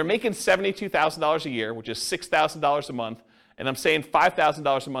 So they're making $72,000 a year, which is $6,000 a month, and I'm saying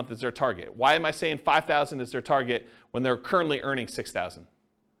 $5,000 a month is their target. Why am I saying $5,000 is their target when they're currently earning $6,000?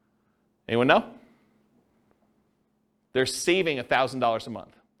 Anyone know? They're saving $1,000 a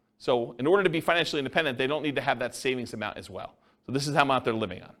month. So in order to be financially independent, they don't need to have that savings amount as well. So this is how much they're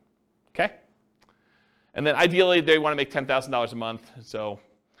living on. Okay? And then ideally, they want to make $10,000 a month. So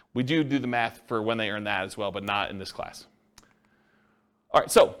we do the math for when they earn that as well, but not in this class. All right,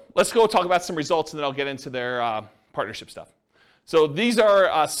 so let's go talk about some results, and then I'll get into their partnership stuff. So these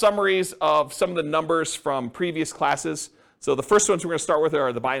are summaries of some of the numbers from previous classes. So the first ones we're going to start with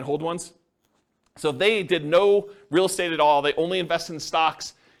are the buy and hold ones. So they did no real estate at all. They only invested in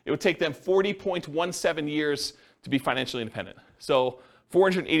stocks. It would take them 40.17 years to be financially independent. So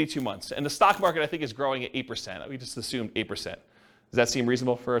 482 months. And the stock market, I think, is growing at 8%. We just assumed 8%. Does that seem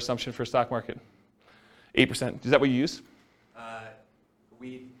reasonable for assumption for stock market? 8%. Is that what you use?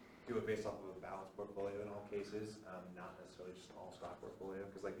 We do it based off of a balanced portfolio in all cases, not necessarily just an all-stock portfolio,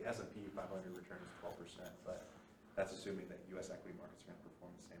 because like the S&P 500 returns 12%, but that's assuming that U.S. equity markets are going to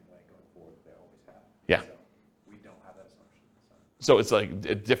perform the same way going forward that they always have. Yeah. So we don't have that assumption. So it's like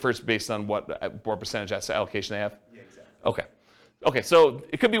it differs based on what percentage asset allocation they have? Yeah, exactly. Okay. Okay, so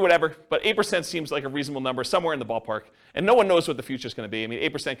it could be whatever, but 8% seems like a reasonable number, somewhere in the ballpark. And no one knows what the future is going to be. I mean,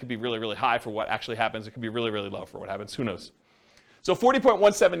 8% could be really, really high for what actually happens. It could be really, really low for what happens. Who knows? So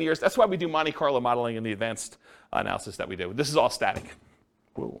 40.17 years, that's why we do Monte Carlo modeling in the advanced analysis that we do. This is all static.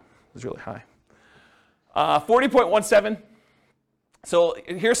 Whoa, it was really high. 40.17. So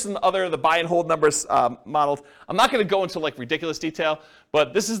here's some other, the buy and hold numbers modeled. I'm not going to go into like ridiculous detail,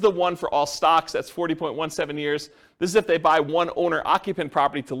 but this is the one for all stocks. That's 40.17 years. This is if they buy one owner-occupant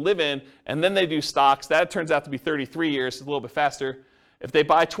property to live in, and then they do stocks. That turns out to be 33 years, it's a little bit faster. If they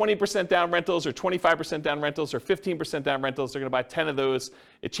buy 20% down rentals or 25% down rentals or 15% down rentals, they're going to buy 10 of those.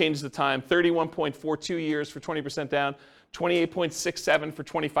 It changes the time. 31.42 years for 20% down, 28.67 for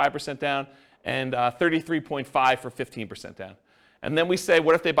 25% down, and 33.5 for 15% down. And then we say,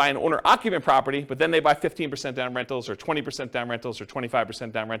 what if they buy an owner-occupant property, but then they buy 15% down rentals or 20% down rentals or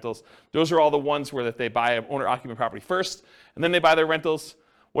 25% down rentals? Those are all the ones where that they buy an owner-occupant property first, and then they buy their rentals.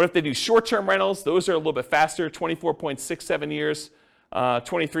 What if they do short-term rentals? Those are a little bit faster, 24.67 years,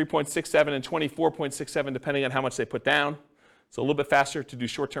 23.67 and 24.67, depending on how much they put down. So a little bit faster to do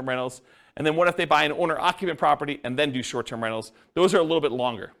short-term rentals. And then what if they buy an owner-occupant property and then do short-term rentals? Those are a little bit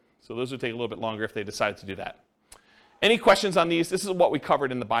longer. So those would take a little bit longer if they decide to do that. Any questions on these? This is what we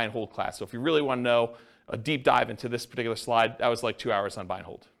covered in the buy and hold class. So if you really want to know a deep dive into this particular slide, that was like 2 hours on buy and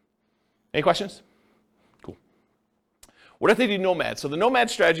hold. Any questions? Cool. What if they do nomad? So the nomad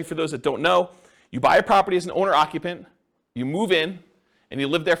strategy, for those that don't know, you buy a property as an owner-occupant, you move in, and you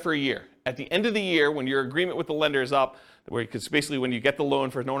live there for a year. At the end of the year, when your agreement with the lender is up, because basically when you get the loan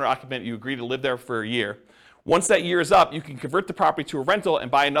for an owner-occupant, you agree to live there for a year. Once that year is up, you can convert the property to a rental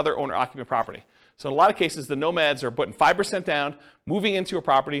and buy another owner-occupant property. So in a lot of cases, the nomads are putting 5% down, moving into a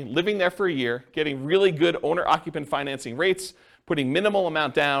property, living there for a year, getting really good owner-occupant financing rates, putting minimal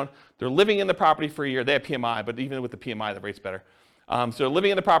amount down. They're living in the property for a year. They have PMI, but even with the PMI, the rate's better. So they're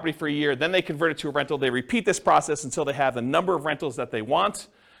living in the property for a year, then they convert it to a rental. They repeat this process until they have the number of rentals that they want,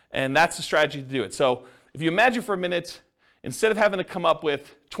 and that's the strategy to do it. So if you imagine for a minute, instead of having to come up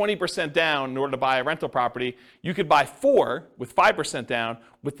with 20% down in order to buy a rental property, you could buy 4 with 5% down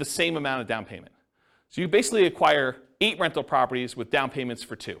with the same amount of down payment. So you basically acquire 8 rental properties with down payments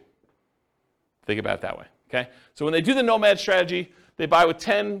for 2. Think about it that way, okay? So when they do the nomad strategy, they buy with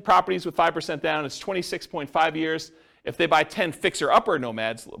 10 properties with 5% down. It's 26.5 years. If they buy 10 fixer-upper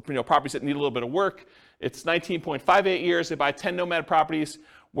nomads, properties that need a little bit of work, it's 19.58 years. They buy 10 nomad properties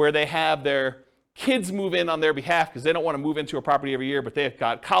where they have their kids move in on their behalf because they don't want to move into a property every year, but they've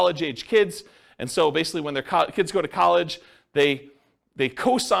got college-age kids. And so basically when their kids go to college, they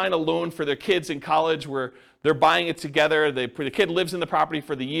co-sign a loan for their kids in college where they're buying it together. The kid lives in the property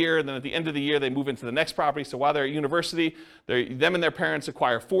for the year, and then at the end of the year, they move into the next property. So while they're at university, them and their parents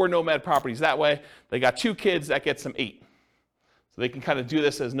acquire 4 nomad properties that way. They got 2 kids, that gets them 8. So they can kind of do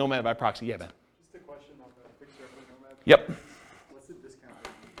this as nomad by proxy. Yeah, Ben? Just a question on the fixer-upper nomad. Yep. What's the discount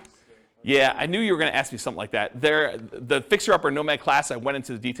rate you use? Yeah, I knew you were going to ask me something like that. The fixer-upper nomad class, I went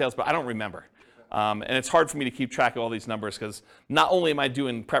into the details, but I don't remember. And it's hard for me to keep track of all these numbers because not only am I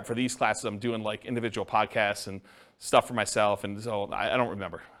doing prep for these classes, I'm doing like individual podcasts and stuff for myself, and so I don't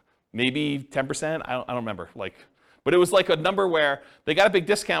remember. Maybe 10%? I don't remember. But it was like a number where they got a big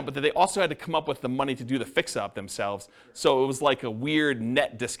discount, but then they also had to come up with the money to do the fix-up themselves. So it was like a weird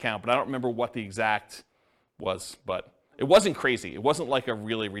net discount, but I don't remember what the exact was. But it wasn't crazy. It wasn't like a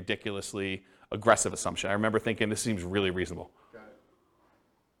really ridiculously aggressive assumption. I remember thinking this seems really reasonable.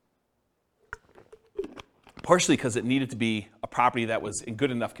 Partially because it needed to be a property that was in good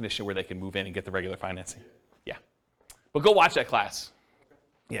enough condition where they could move in and get the regular financing. Yeah. But go watch that class.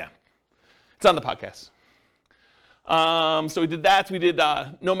 Yeah. It's on the podcast. So we did that. We did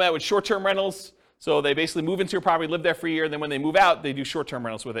nomad with short-term rentals. So they basically move into a property, live there for a year, and then when they move out, they do short-term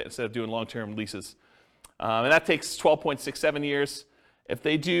rentals with it instead of doing long-term leases. And that takes 12.67 years. If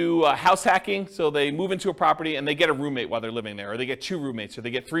they do house hacking, so they move into a property and they get a roommate while they're living there, or they get 2 roommates, or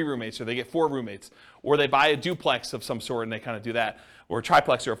they get 3 roommates, or they get 4 roommates, or they buy a duplex of some sort and they kind of do that, or a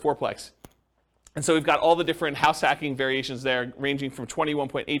triplex or a fourplex. And so we've got all the different house hacking variations there, ranging from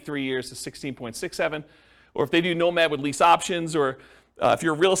 21.83 years to 16.67. Or if they do nomad with lease options, or if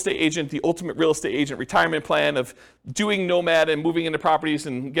you're a real estate agent, the ultimate real estate agent retirement plan of doing nomad and moving into properties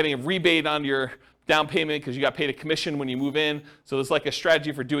and getting a rebate on your down payment because you got paid a commission when you move in. So there's like a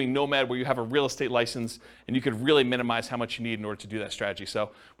strategy for doing nomad where you have a real estate license and you could really minimize how much you need in order to do that strategy.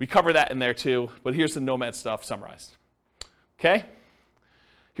 So we cover that in there too, but here's the nomad stuff summarized. Okay?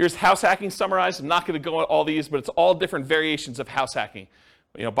 Here's house hacking summarized. I'm not going to go into all these, but it's all different variations of house hacking.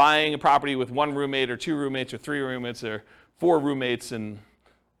 Buying a property with 1 roommate or 2 roommates or 3 roommates or 4 roommates and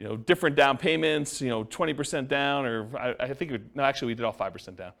different down payments, 20% down, or I think we did all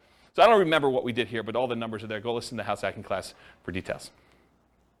 5% down. So I don't remember what we did here, but all the numbers are there. Go listen to the house hacking class for details.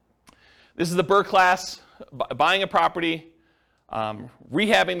 This is the BRRRR class, buying a property,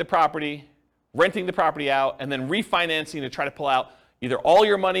 rehabbing the property, renting the property out, and then refinancing to try to pull out either all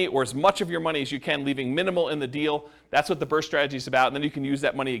your money or as much of your money as you can, leaving minimal in the deal. That's what the BRRRR strategy is about, and then you can use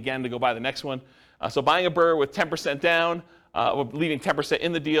that money again to go buy the next one. So buying a BRRRR with 10% down, leaving 10%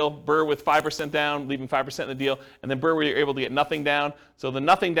 in the deal, BRRRR with 5% down, leaving 5% in the deal, and then BRRRR where you're able to get nothing down. So the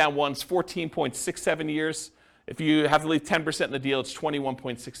nothing down one's 14.67 years. If you have to leave 10% in the deal, it's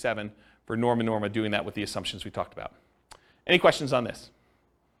 21.67 for Norma doing that with the assumptions we talked about. Any questions on this?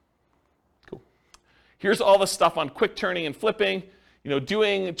 Cool. Here's all the stuff on quick turning and flipping.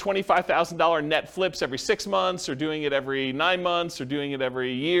 doing $25,000 net flips every 6 months, or doing it every 9 months, or doing it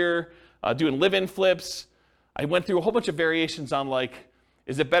every year, doing live-in flips. I went through a whole bunch of variations on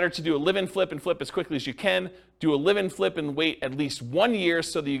is it better to do a live-in flip and flip as quickly as you can, do a live-in flip and wait at least 1 year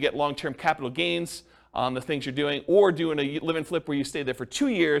so that you get long-term capital gains on the things you're doing, or doing a live-in flip where you stay there for 2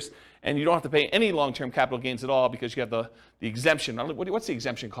 years and you don't have to pay any long-term capital gains at all because you have the exemption. What's the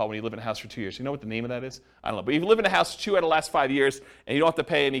exemption called when you live in a house for 2 years? You know what the name of that is? I don't know. But if you live in a house 2 out of the last 5 years and you don't have to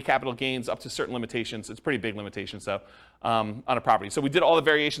pay any capital gains up to certain limitations, it's pretty big limitations though, on a property. So we did all the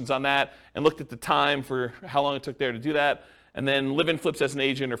variations on that and looked at the time for how long it took there to do that. And then live-in flips as an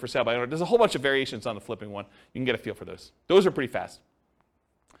agent or for sale by owner. There's a whole bunch of variations on the flipping one. You can get a feel for those. Those are pretty fast.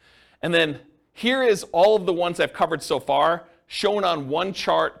 And then here is all of the ones I've covered so far, shown on one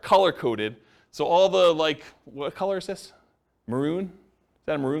chart, color-coded. So all the, what color is this? Maroon? Is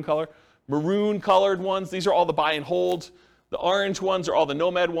that a maroon color? Maroon-colored ones, these are all the buy and hold. The orange ones are all the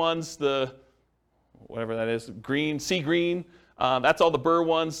Nomad ones. The, whatever that is, green, sea green. That's all the Burr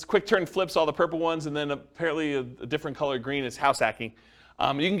ones. Quick turn flips, all the purple ones. And then apparently a different color green is house hacking.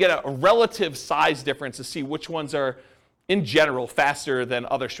 You can get a relative size difference to see which ones are, in general, faster than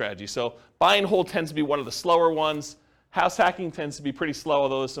other strategies. So buy and hold tends to be one of the slower ones. House hacking tends to be pretty slow,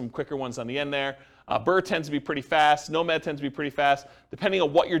 although there's some quicker ones on the end there. Burr tends to be pretty fast. Nomad tends to be pretty fast. Depending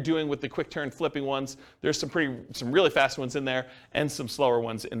on what you're doing with the quick turn flipping ones, there's some really fast ones in there and some slower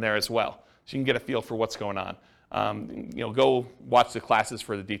ones in there as well. So you can get a feel for what's going on. Go watch the classes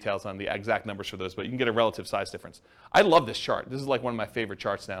for the details on the exact numbers for those, but you can get a relative size difference. I love this chart. This is one of my favorite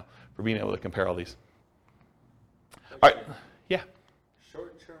charts now for being able to compare all these. All right, yeah.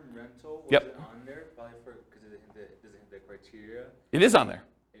 Short-term rental, was Yep. it on there? Probably because it doesn't hit the criteria. It is on there.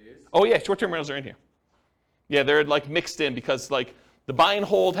 It is? Oh yeah, short-term rentals are in here. Yeah, they're mixed in because the buy and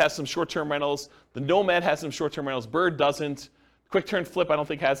hold has some short-term rentals. The Nomad has some short-term rentals. Burr doesn't. Quick turn flip I don't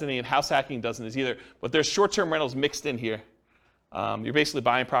think has any, and house hacking doesn't either. But there's short-term rentals mixed in here. You're basically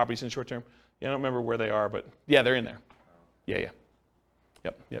buying properties in short-term. Yeah, I don't remember where they are, but yeah, they're in there. Yeah.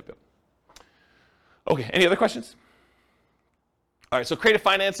 Yep. Okay, any other questions? All right, so creative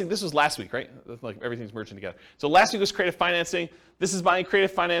financing, this was last week, right? Everything's merging together. So last week was creative financing. This is buying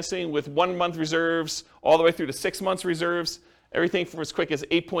creative financing with 1 month reserves all the way through to 6 months reserves. Everything from as quick as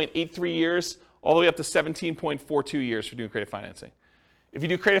 8.83 years all the way up to 17.42 years for doing creative financing. If you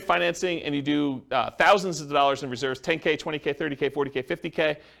do creative financing and you do thousands of dollars in reserves, 10K, 20K, 30K, 40K,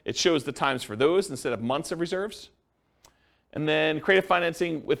 50K, it shows the times for those instead of months of reserves. And then creative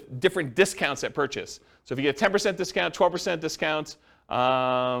financing with different discounts at purchase. So if you get a 10% discount, 12% discount,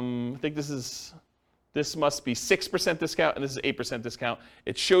 I think this must be 6% discount, and this is 8% discount.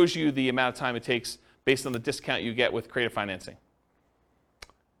 It shows you the amount of time it takes based on the discount you get with creative financing.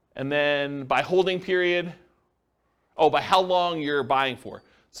 And then by holding period, by how long you're buying for.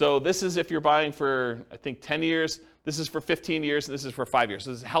 So this is if you're buying for, I think, 10 years, this is for 15 years, and this is for 5 years.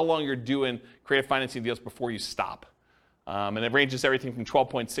 So this is how long you're doing creative financing deals before you stop. And it ranges everything from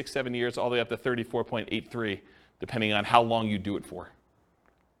 12.67 years all the way up to 34.83, depending on how long you do it for.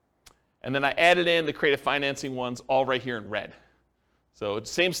 And then I added in the creative financing ones all right here in red. So it's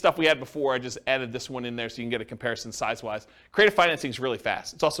the same stuff we had before, I just added this one in there so you can get a comparison size-wise. Creative financing is really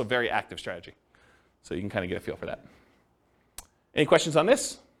fast. It's also a very active strategy. So you can kind of get a feel for that. Any questions on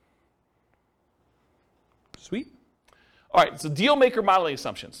this? Sweet. All right, so deal maker modeling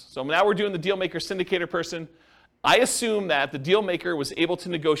assumptions. So now we're doing the deal maker syndicator person. I assume that the deal maker was able to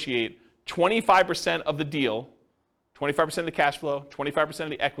negotiate 25% of the deal, 25% of the cash flow, 25% of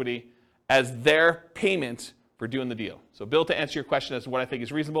the equity as their payment for doing the deal. So Bill, to answer your question as to what I think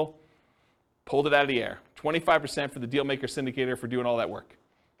is reasonable, pulled it out of the air. 25% for the deal maker syndicator for doing all that work.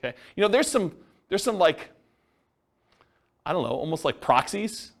 Okay. There's some I don't know, almost like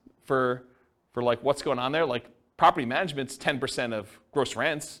proxies for what's going on there. Like property management's 10% of gross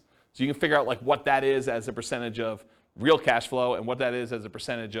rents. So you can figure out what that is as a percentage of real cash flow and what that is as a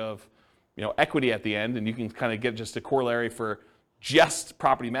percentage of equity at the end. And you can kind of get just a corollary for just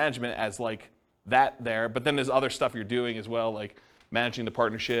property management as that there. But then there's other stuff you're doing as well, like managing the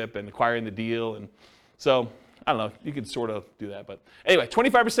partnership and acquiring the deal. And so, I don't know, you could sort of do that. But anyway,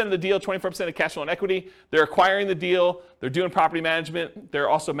 25% of the deal, 25% of cash flow and equity. They're acquiring the deal. They're doing property management. They're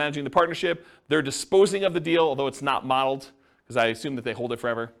also managing the partnership. They're disposing of the deal, although it's not modeled, because I assume that they hold it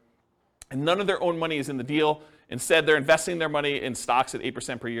forever. And none of their own money is in the deal. Instead, they're investing their money in stocks at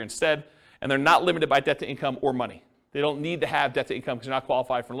 8% per year instead. And they're not limited by debt to income or money. They don't need to have debt to income because they're not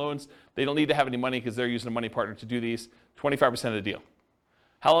qualified for loans. They don't need to have any money because they're using a money partner to do these. 25% of the deal.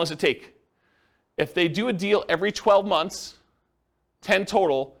 How long does it take? If they do a deal every 12 months, 10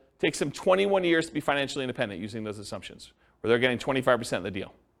 total, it takes them 21 years to be financially independent using those assumptions. where they're getting 25% of the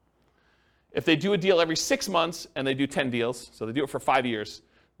deal. If they do a deal every 6 months and they do 10 deals, so they do it for 5 years,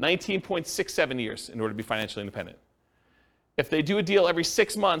 19.67 years in order to be financially independent. If they do a deal every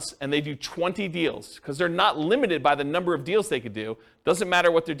 6 months and they do 20 deals, because they're not limited by the number of deals they could do, doesn't matter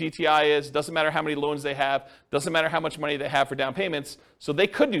what their DTI is, doesn't matter how many loans they have, doesn't matter how much money they have for down payments, so they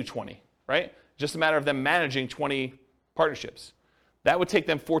could do 20, right? Just a matter of them managing 20 partnerships. That would take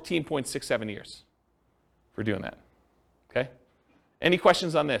them 14.67 years for doing that, okay? Any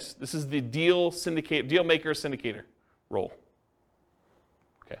questions on this? This is the deal maker syndicator role.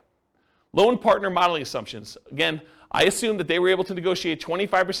 Okay. Loan partner modeling assumptions. Again, I assume that they were able to negotiate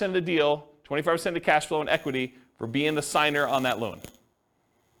 25% of the deal, 25% of the cash flow and equity for being the signer on that loan.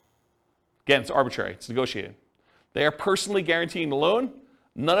 Again, it's arbitrary. It's negotiated. They are personally guaranteeing the loan.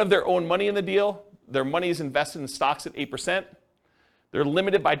 None of their own money in the deal. Their money is invested in stocks at 8%. They're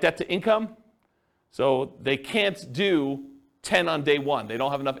limited by debt to income, so they can't do 10 on day one. They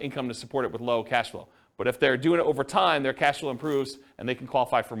don't have enough income to support it with low cash flow. But if they're doing it over time, their cash flow improves and they can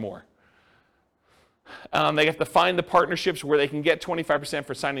qualify for more. They have to find the partnerships where they can get 25%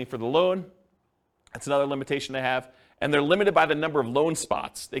 for signing for the loan. That's another limitation they have. And they're limited by the number of loan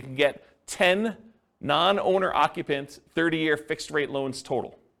spots. They can get 10 non-owner occupant 30-year fixed rate loans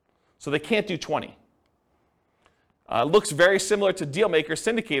total. So they can't do 20. Looks very similar to Dealmaker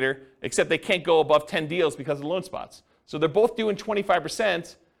Syndicator, except they can't go above 10 deals because of the loan spots. So they're both doing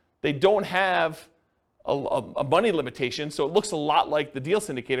 25%. They don't have a money limitation, so it looks a lot like the deal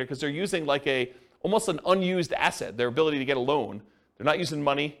syndicator because they're using like almost an unused asset, their ability to get a loan. They're not using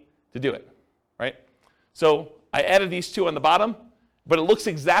money to do it, right? So I added these two on the bottom, but it looks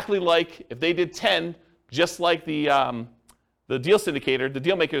exactly like if they did 10, just like the deal syndicator, the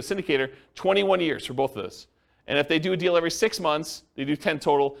Dealmaker syndicator, 21 years for both of those. And if they do a deal every 6 months, they do 10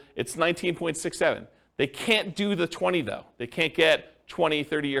 total, it's 19.67. They can't do the 20 though. They can't get 20,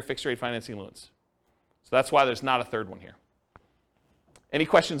 30-year fixed rate financing loans. So that's why there's not a third one here. Any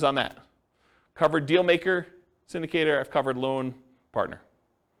questions on that? Covered Dealmaker syndicator, I've covered loan partner.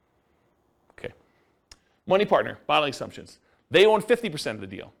 Okay. Money partner, modeling assumptions. They own 50% of the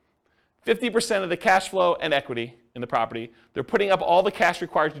deal. 50% of the cash flow and equity in the property. They're putting up all the cash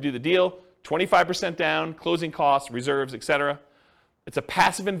required to do the deal, 25% down, closing costs, reserves, etc. It's a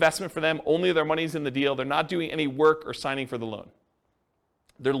passive investment for them. Only their money's in the deal. They're not doing any work or signing for the loan.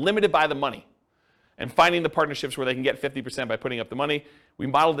 They're limited by the money and finding the partnerships where they can get 50% by putting up the money. We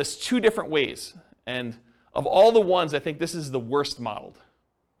modeled this 2 different ways. And of all the ones, I think this is the worst modeled,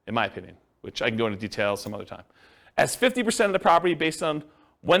 in my opinion, which I can go into detail some other time. As 50% of the property based on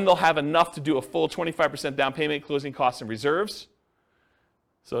when they'll have enough to do a full 25% down payment, closing costs, and reserves.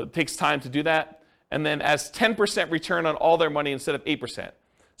 So it takes time to do that. And then as 10% return on all their money instead of 8%.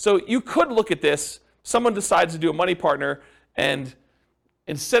 So you could look at this, someone decides to do a money partner, and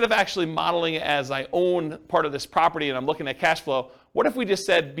instead of actually modeling it as I own part of this property and I'm looking at cash flow, what if we just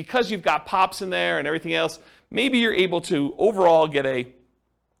said, because you've got POPs in there and everything else, maybe you're able to overall get a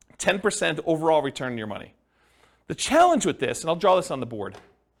 10% overall return on your money. The challenge with this, and I'll draw this on the board,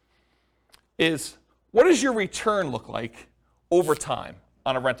 is what does your return look like over time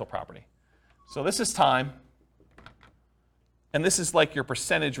on a rental property? So this is time, and this is like your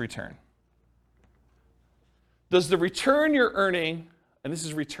percentage return. Does the return you're earning, and this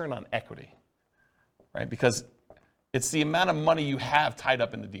is return on equity, right? Because it's the amount of money you have tied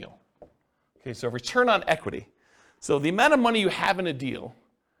up in the deal. Okay, so return on equity. So the amount of money you have in a deal,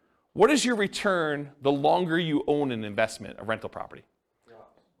 what is your return the longer you own an investment, a rental property?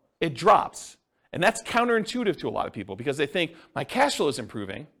 It drops. And that's counterintuitive to a lot of people because they think my cash flow is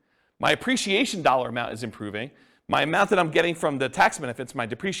improving, my appreciation dollar amount is improving, my amount that I'm getting from the tax benefits, my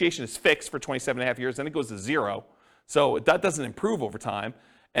depreciation is fixed for 27 and a half years, then it goes to 0. So that doesn't improve over time.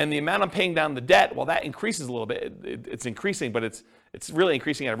 And the amount I'm paying down the debt, well, that increases a little bit. It's increasing, but it's really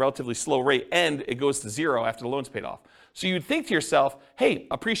increasing at a relatively slow rate, and it goes to 0 after the loan's paid off. So you'd think to yourself, hey,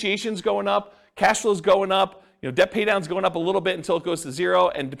 appreciation's going up, cash flow's going up, debt pay down's going up a little bit until it goes to 0,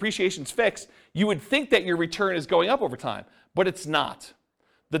 and depreciation's fixed. You would think that your return is going up over time, but it's not.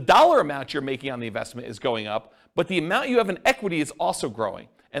 The dollar amount you're making on the investment is going up, but the amount you have in equity is also growing.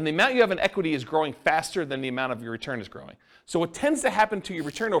 And the amount you have in equity is growing faster than the amount of your return is growing. So what tends to happen to your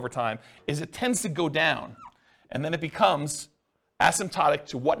return over time is it tends to go down, and then it becomes asymptotic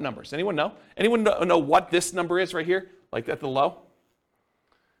to what numbers? Anyone know? Anyone know what this number is right here, like at the low?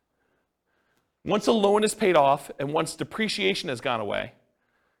 Once a loan is paid off and once depreciation has gone away,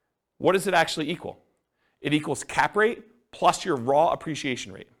 what does it actually equal? It equals cap rate plus your raw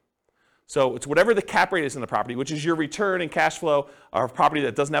appreciation rate. So it's whatever the cap rate is in the property, which is your return and cash flow of a property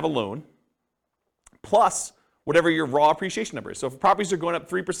that doesn't have a loan, plus whatever your raw appreciation number is. So if properties are going up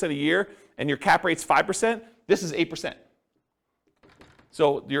 3% a year and your cap rate's 5%, this is 8%.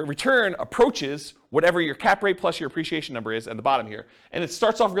 So your return approaches whatever your cap rate plus your appreciation number is at the bottom here, and it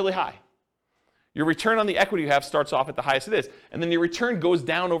starts off really high. Your return on the equity you have starts off at the highest it is, and then your return goes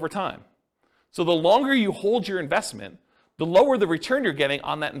down over time. So the longer you hold your investment, the lower the return you're getting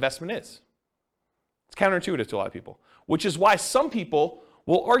on that investment is. It's counterintuitive to a lot of people, which is why some people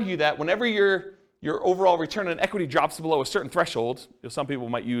will argue that whenever your overall return on equity drops below a certain threshold, some people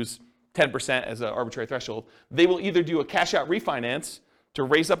might use 10% as an arbitrary threshold, they will either do a cash out refinance to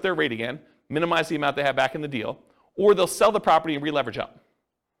raise up their rate again, minimize the amount they have back in the deal, or they'll sell the property and re-leverage up.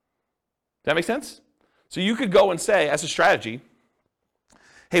 Does that make sense? So you could go and say, as a strategy,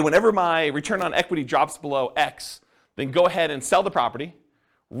 hey, whenever my return on equity drops below X, then go ahead and sell the property,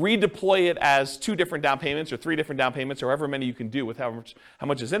 redeploy it as 2 different down payments or 3 different down payments or however many you can do with how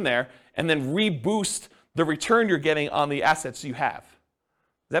much is in there, and then reboost the return you're getting on the assets you have.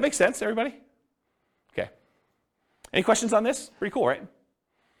 Does that make sense, everybody? Okay. Any questions on this? Pretty cool, right?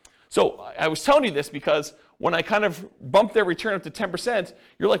 So I was telling you this because when I kind of bumped their return up to 10%,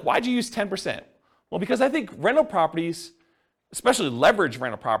 you're like, why'd you use 10%? Well, because I think rental properties, especially leveraged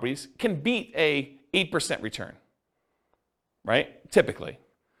rental properties, can beat a 8% return, right? Typically.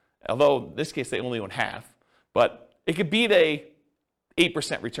 Although in this case they only own half, but it could beat a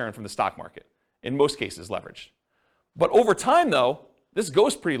 8% return from the stock market, in most cases leveraged. But over time though, this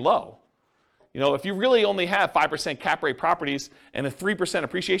goes pretty low. You know, if you really only have 5% cap rate properties and a 3%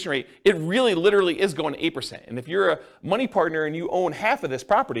 appreciation rate, it really literally is going to 8%. And if you're a money partner and you own half of this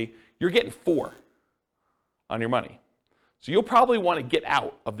property, you're getting 4 on your money. So you'll probably want to get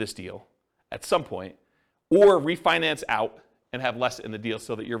out of this deal at some point or refinance out and have less in the deal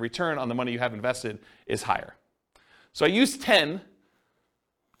so that your return on the money you have invested is higher. So I used 10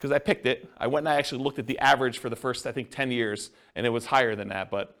 because I picked it. I went and I actually looked at the average for the first, I think, 10 years, and it was higher than that,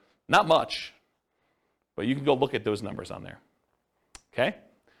 but not much. But you can go look at those numbers on there. Okay?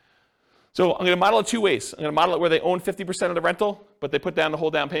 So I'm going to model it 2 ways. I'm going to model it where they own 50% of the rental, but they put down the whole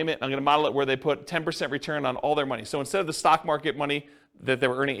down payment. I'm going to model it where they put 10% return on all their money. So instead of the stock market money that they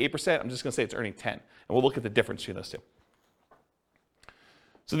were earning 8%, I'm just going to say it's earning 10. And we'll look at the difference between those two.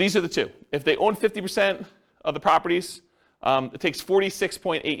 So these are the two. If they own 50% of the properties, it takes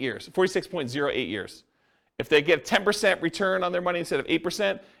 46.8 years, 46.08 years. If they get 10% return on their money instead of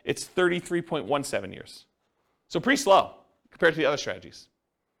 8%, it's 33.17 years. So pretty slow compared to the other strategies.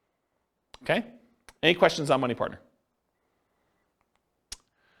 Okay? Any questions on Money Partner?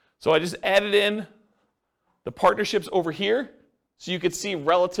 So I just added in the partnerships over here so you could see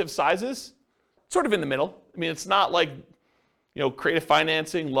relative sizes, sort of in the middle. I mean, it's not like, creative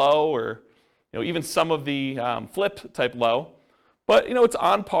financing low or, even some of the flip type low, but, it's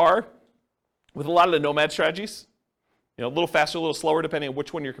on par with a lot of the nomad strategies. A little faster, a little slower, depending on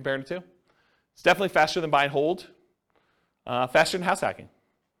which one you're comparing it to. It's definitely faster than buy and hold, faster than house hacking.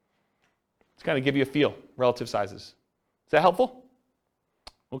 To kind of give you a feel, relative sizes. Is that helpful?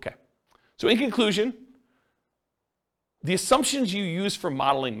 Okay. So in conclusion, the assumptions you use for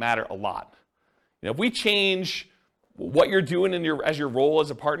modeling matter a lot. If we change what you're doing as your role as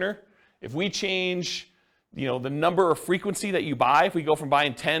a partner, if we change the number or frequency that you buy, if we go from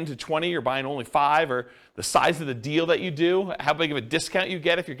buying 10 to 20 or buying only 5, or the size of the deal that you do, how big of a discount you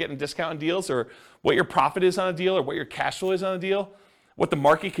get if you're getting discount on deals, or what your profit is on a deal, or what your cash flow is on a deal, what the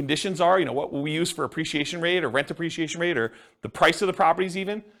market conditions are, what we use for appreciation rate or rent appreciation rate, or the price of the properties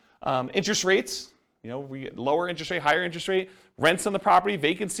even, interest rates, we get lower interest rate, higher interest rate, rents on the property,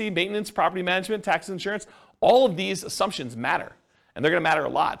 vacancy, maintenance, property management, taxes, insurance. All of these assumptions matter, and they're going to matter a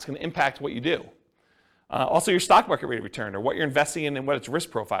lot. It's going to impact what you do. Also your stock market rate of return, or what you're investing in and what its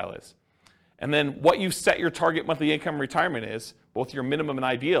risk profile is. And then what you set your target monthly income retirement is, both your minimum and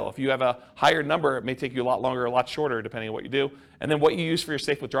ideal. If you have a higher number, it may take you a lot longer or a lot shorter, depending on what you do. And then what you use for your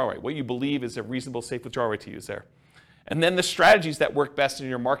safe withdrawal rate, what you believe is a reasonable safe withdrawal rate to use there. And then the strategies that work best in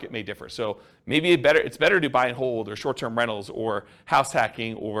your market may differ. So maybe it's better to buy and hold, or short-term rentals, or house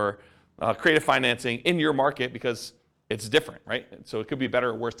hacking, or creative financing in your market because it's different, right? So it could be better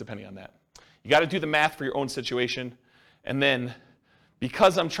or worse depending on that. You got to do the math for your own situation. And then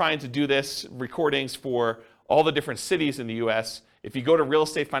because I'm trying to do this recordings for all the different cities in the US, if you go to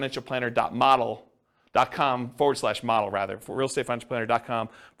realestatefinancialplanner.com/model, for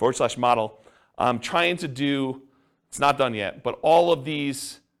realestatefinancialplanner.com/model, I'm trying to do, it's not done yet, but all of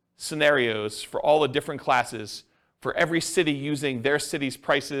these scenarios for all the different classes for every city using their city's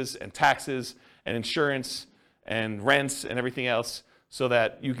prices and taxes and insurance and rents and everything else, so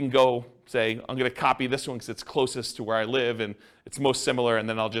that you can go say, I'm going to copy this one because it's closest to where I live and it's most similar, and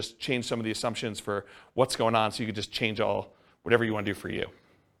then I'll just change some of the assumptions for what's going on, so you can just change whatever you want to do for you.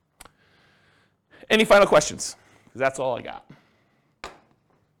 Any final questions? Because that's all I got.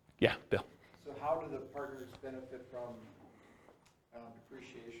 Yeah, Bill. So how do the partners benefit from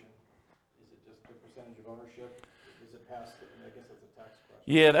depreciation? Is it just the percentage of ownership? Is it passed? I guess that's a tax question.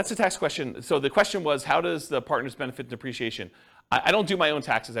 Yeah, that's a tax question. So the question was, how does the partners benefit depreciation? I don't do my own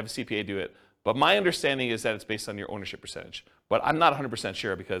taxes. I have a CPA do it. But my understanding is that it's based on your ownership percentage. But I'm not 100%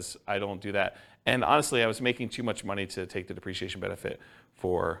 sure because I don't do that. And honestly, I was making too much money to take the depreciation benefit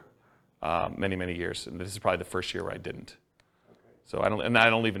for many, many years. And this is probably the first year where I didn't. So I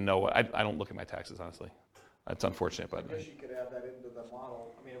don't even know. I don't look at my taxes, honestly. That's unfortunate. But I guess you could add that into the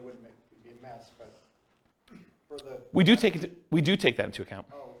model. I mean, it wouldn't be a mess, but for the... We do take that into account.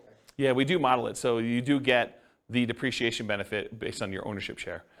 Oh, okay. Yeah, we do model it. So you do get the depreciation benefit based on your ownership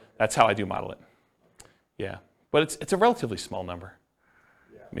share. That's how I do model it. Yeah, but it's a relatively small number.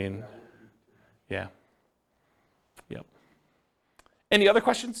 I mean, yeah. Yep. Any other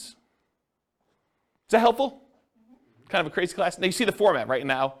questions? Is that helpful? Kind of a crazy class. Now you see the format right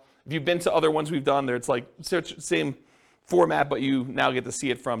now. If you've been to other ones we've done, it's like same format, but you now get to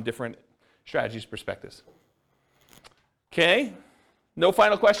see it from different strategies, perspectives. Okay. No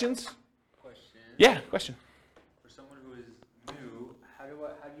final questions? Question. Yeah, question. For someone who is new, how do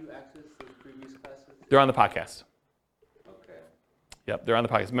you access the previous classes? They're on the podcast. Okay. Yep, they're on the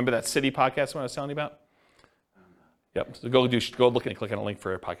podcast. Remember that city podcast one I was telling you about? Yep. So go look and click on a link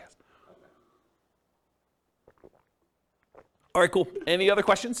for a podcast. All right, cool. Any other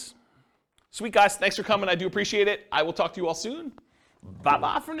questions? Sweet, guys. Thanks for coming. I do appreciate it. I will talk to you all soon.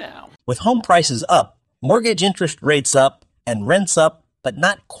 Bye-bye for now. With home prices up, mortgage interest rates up, and rents up, but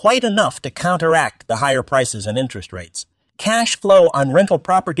not quite enough to counteract the higher prices and interest rates, cash flow on rental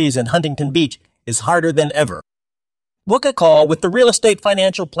properties in Huntington Beach is harder than ever. Book a call with the Real Estate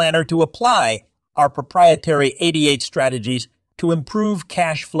Financial Planner to apply our proprietary 88 strategies to improve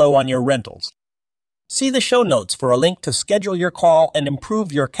cash flow on your rentals. See the show notes for a link to schedule your call and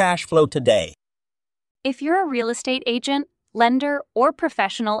improve your cash flow today. If you're a real estate agent, lender, or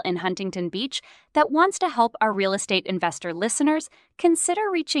professional in Huntington Beach that wants to help our real estate investor listeners, consider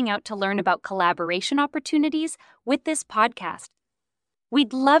reaching out to learn about collaboration opportunities with this podcast.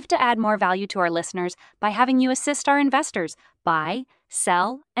 We'd love to add more value to our listeners by having you assist our investors buy,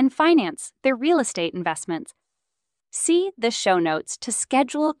 sell, and finance their real estate investments. See the show notes to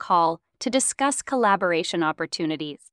schedule a call to discuss collaboration opportunities.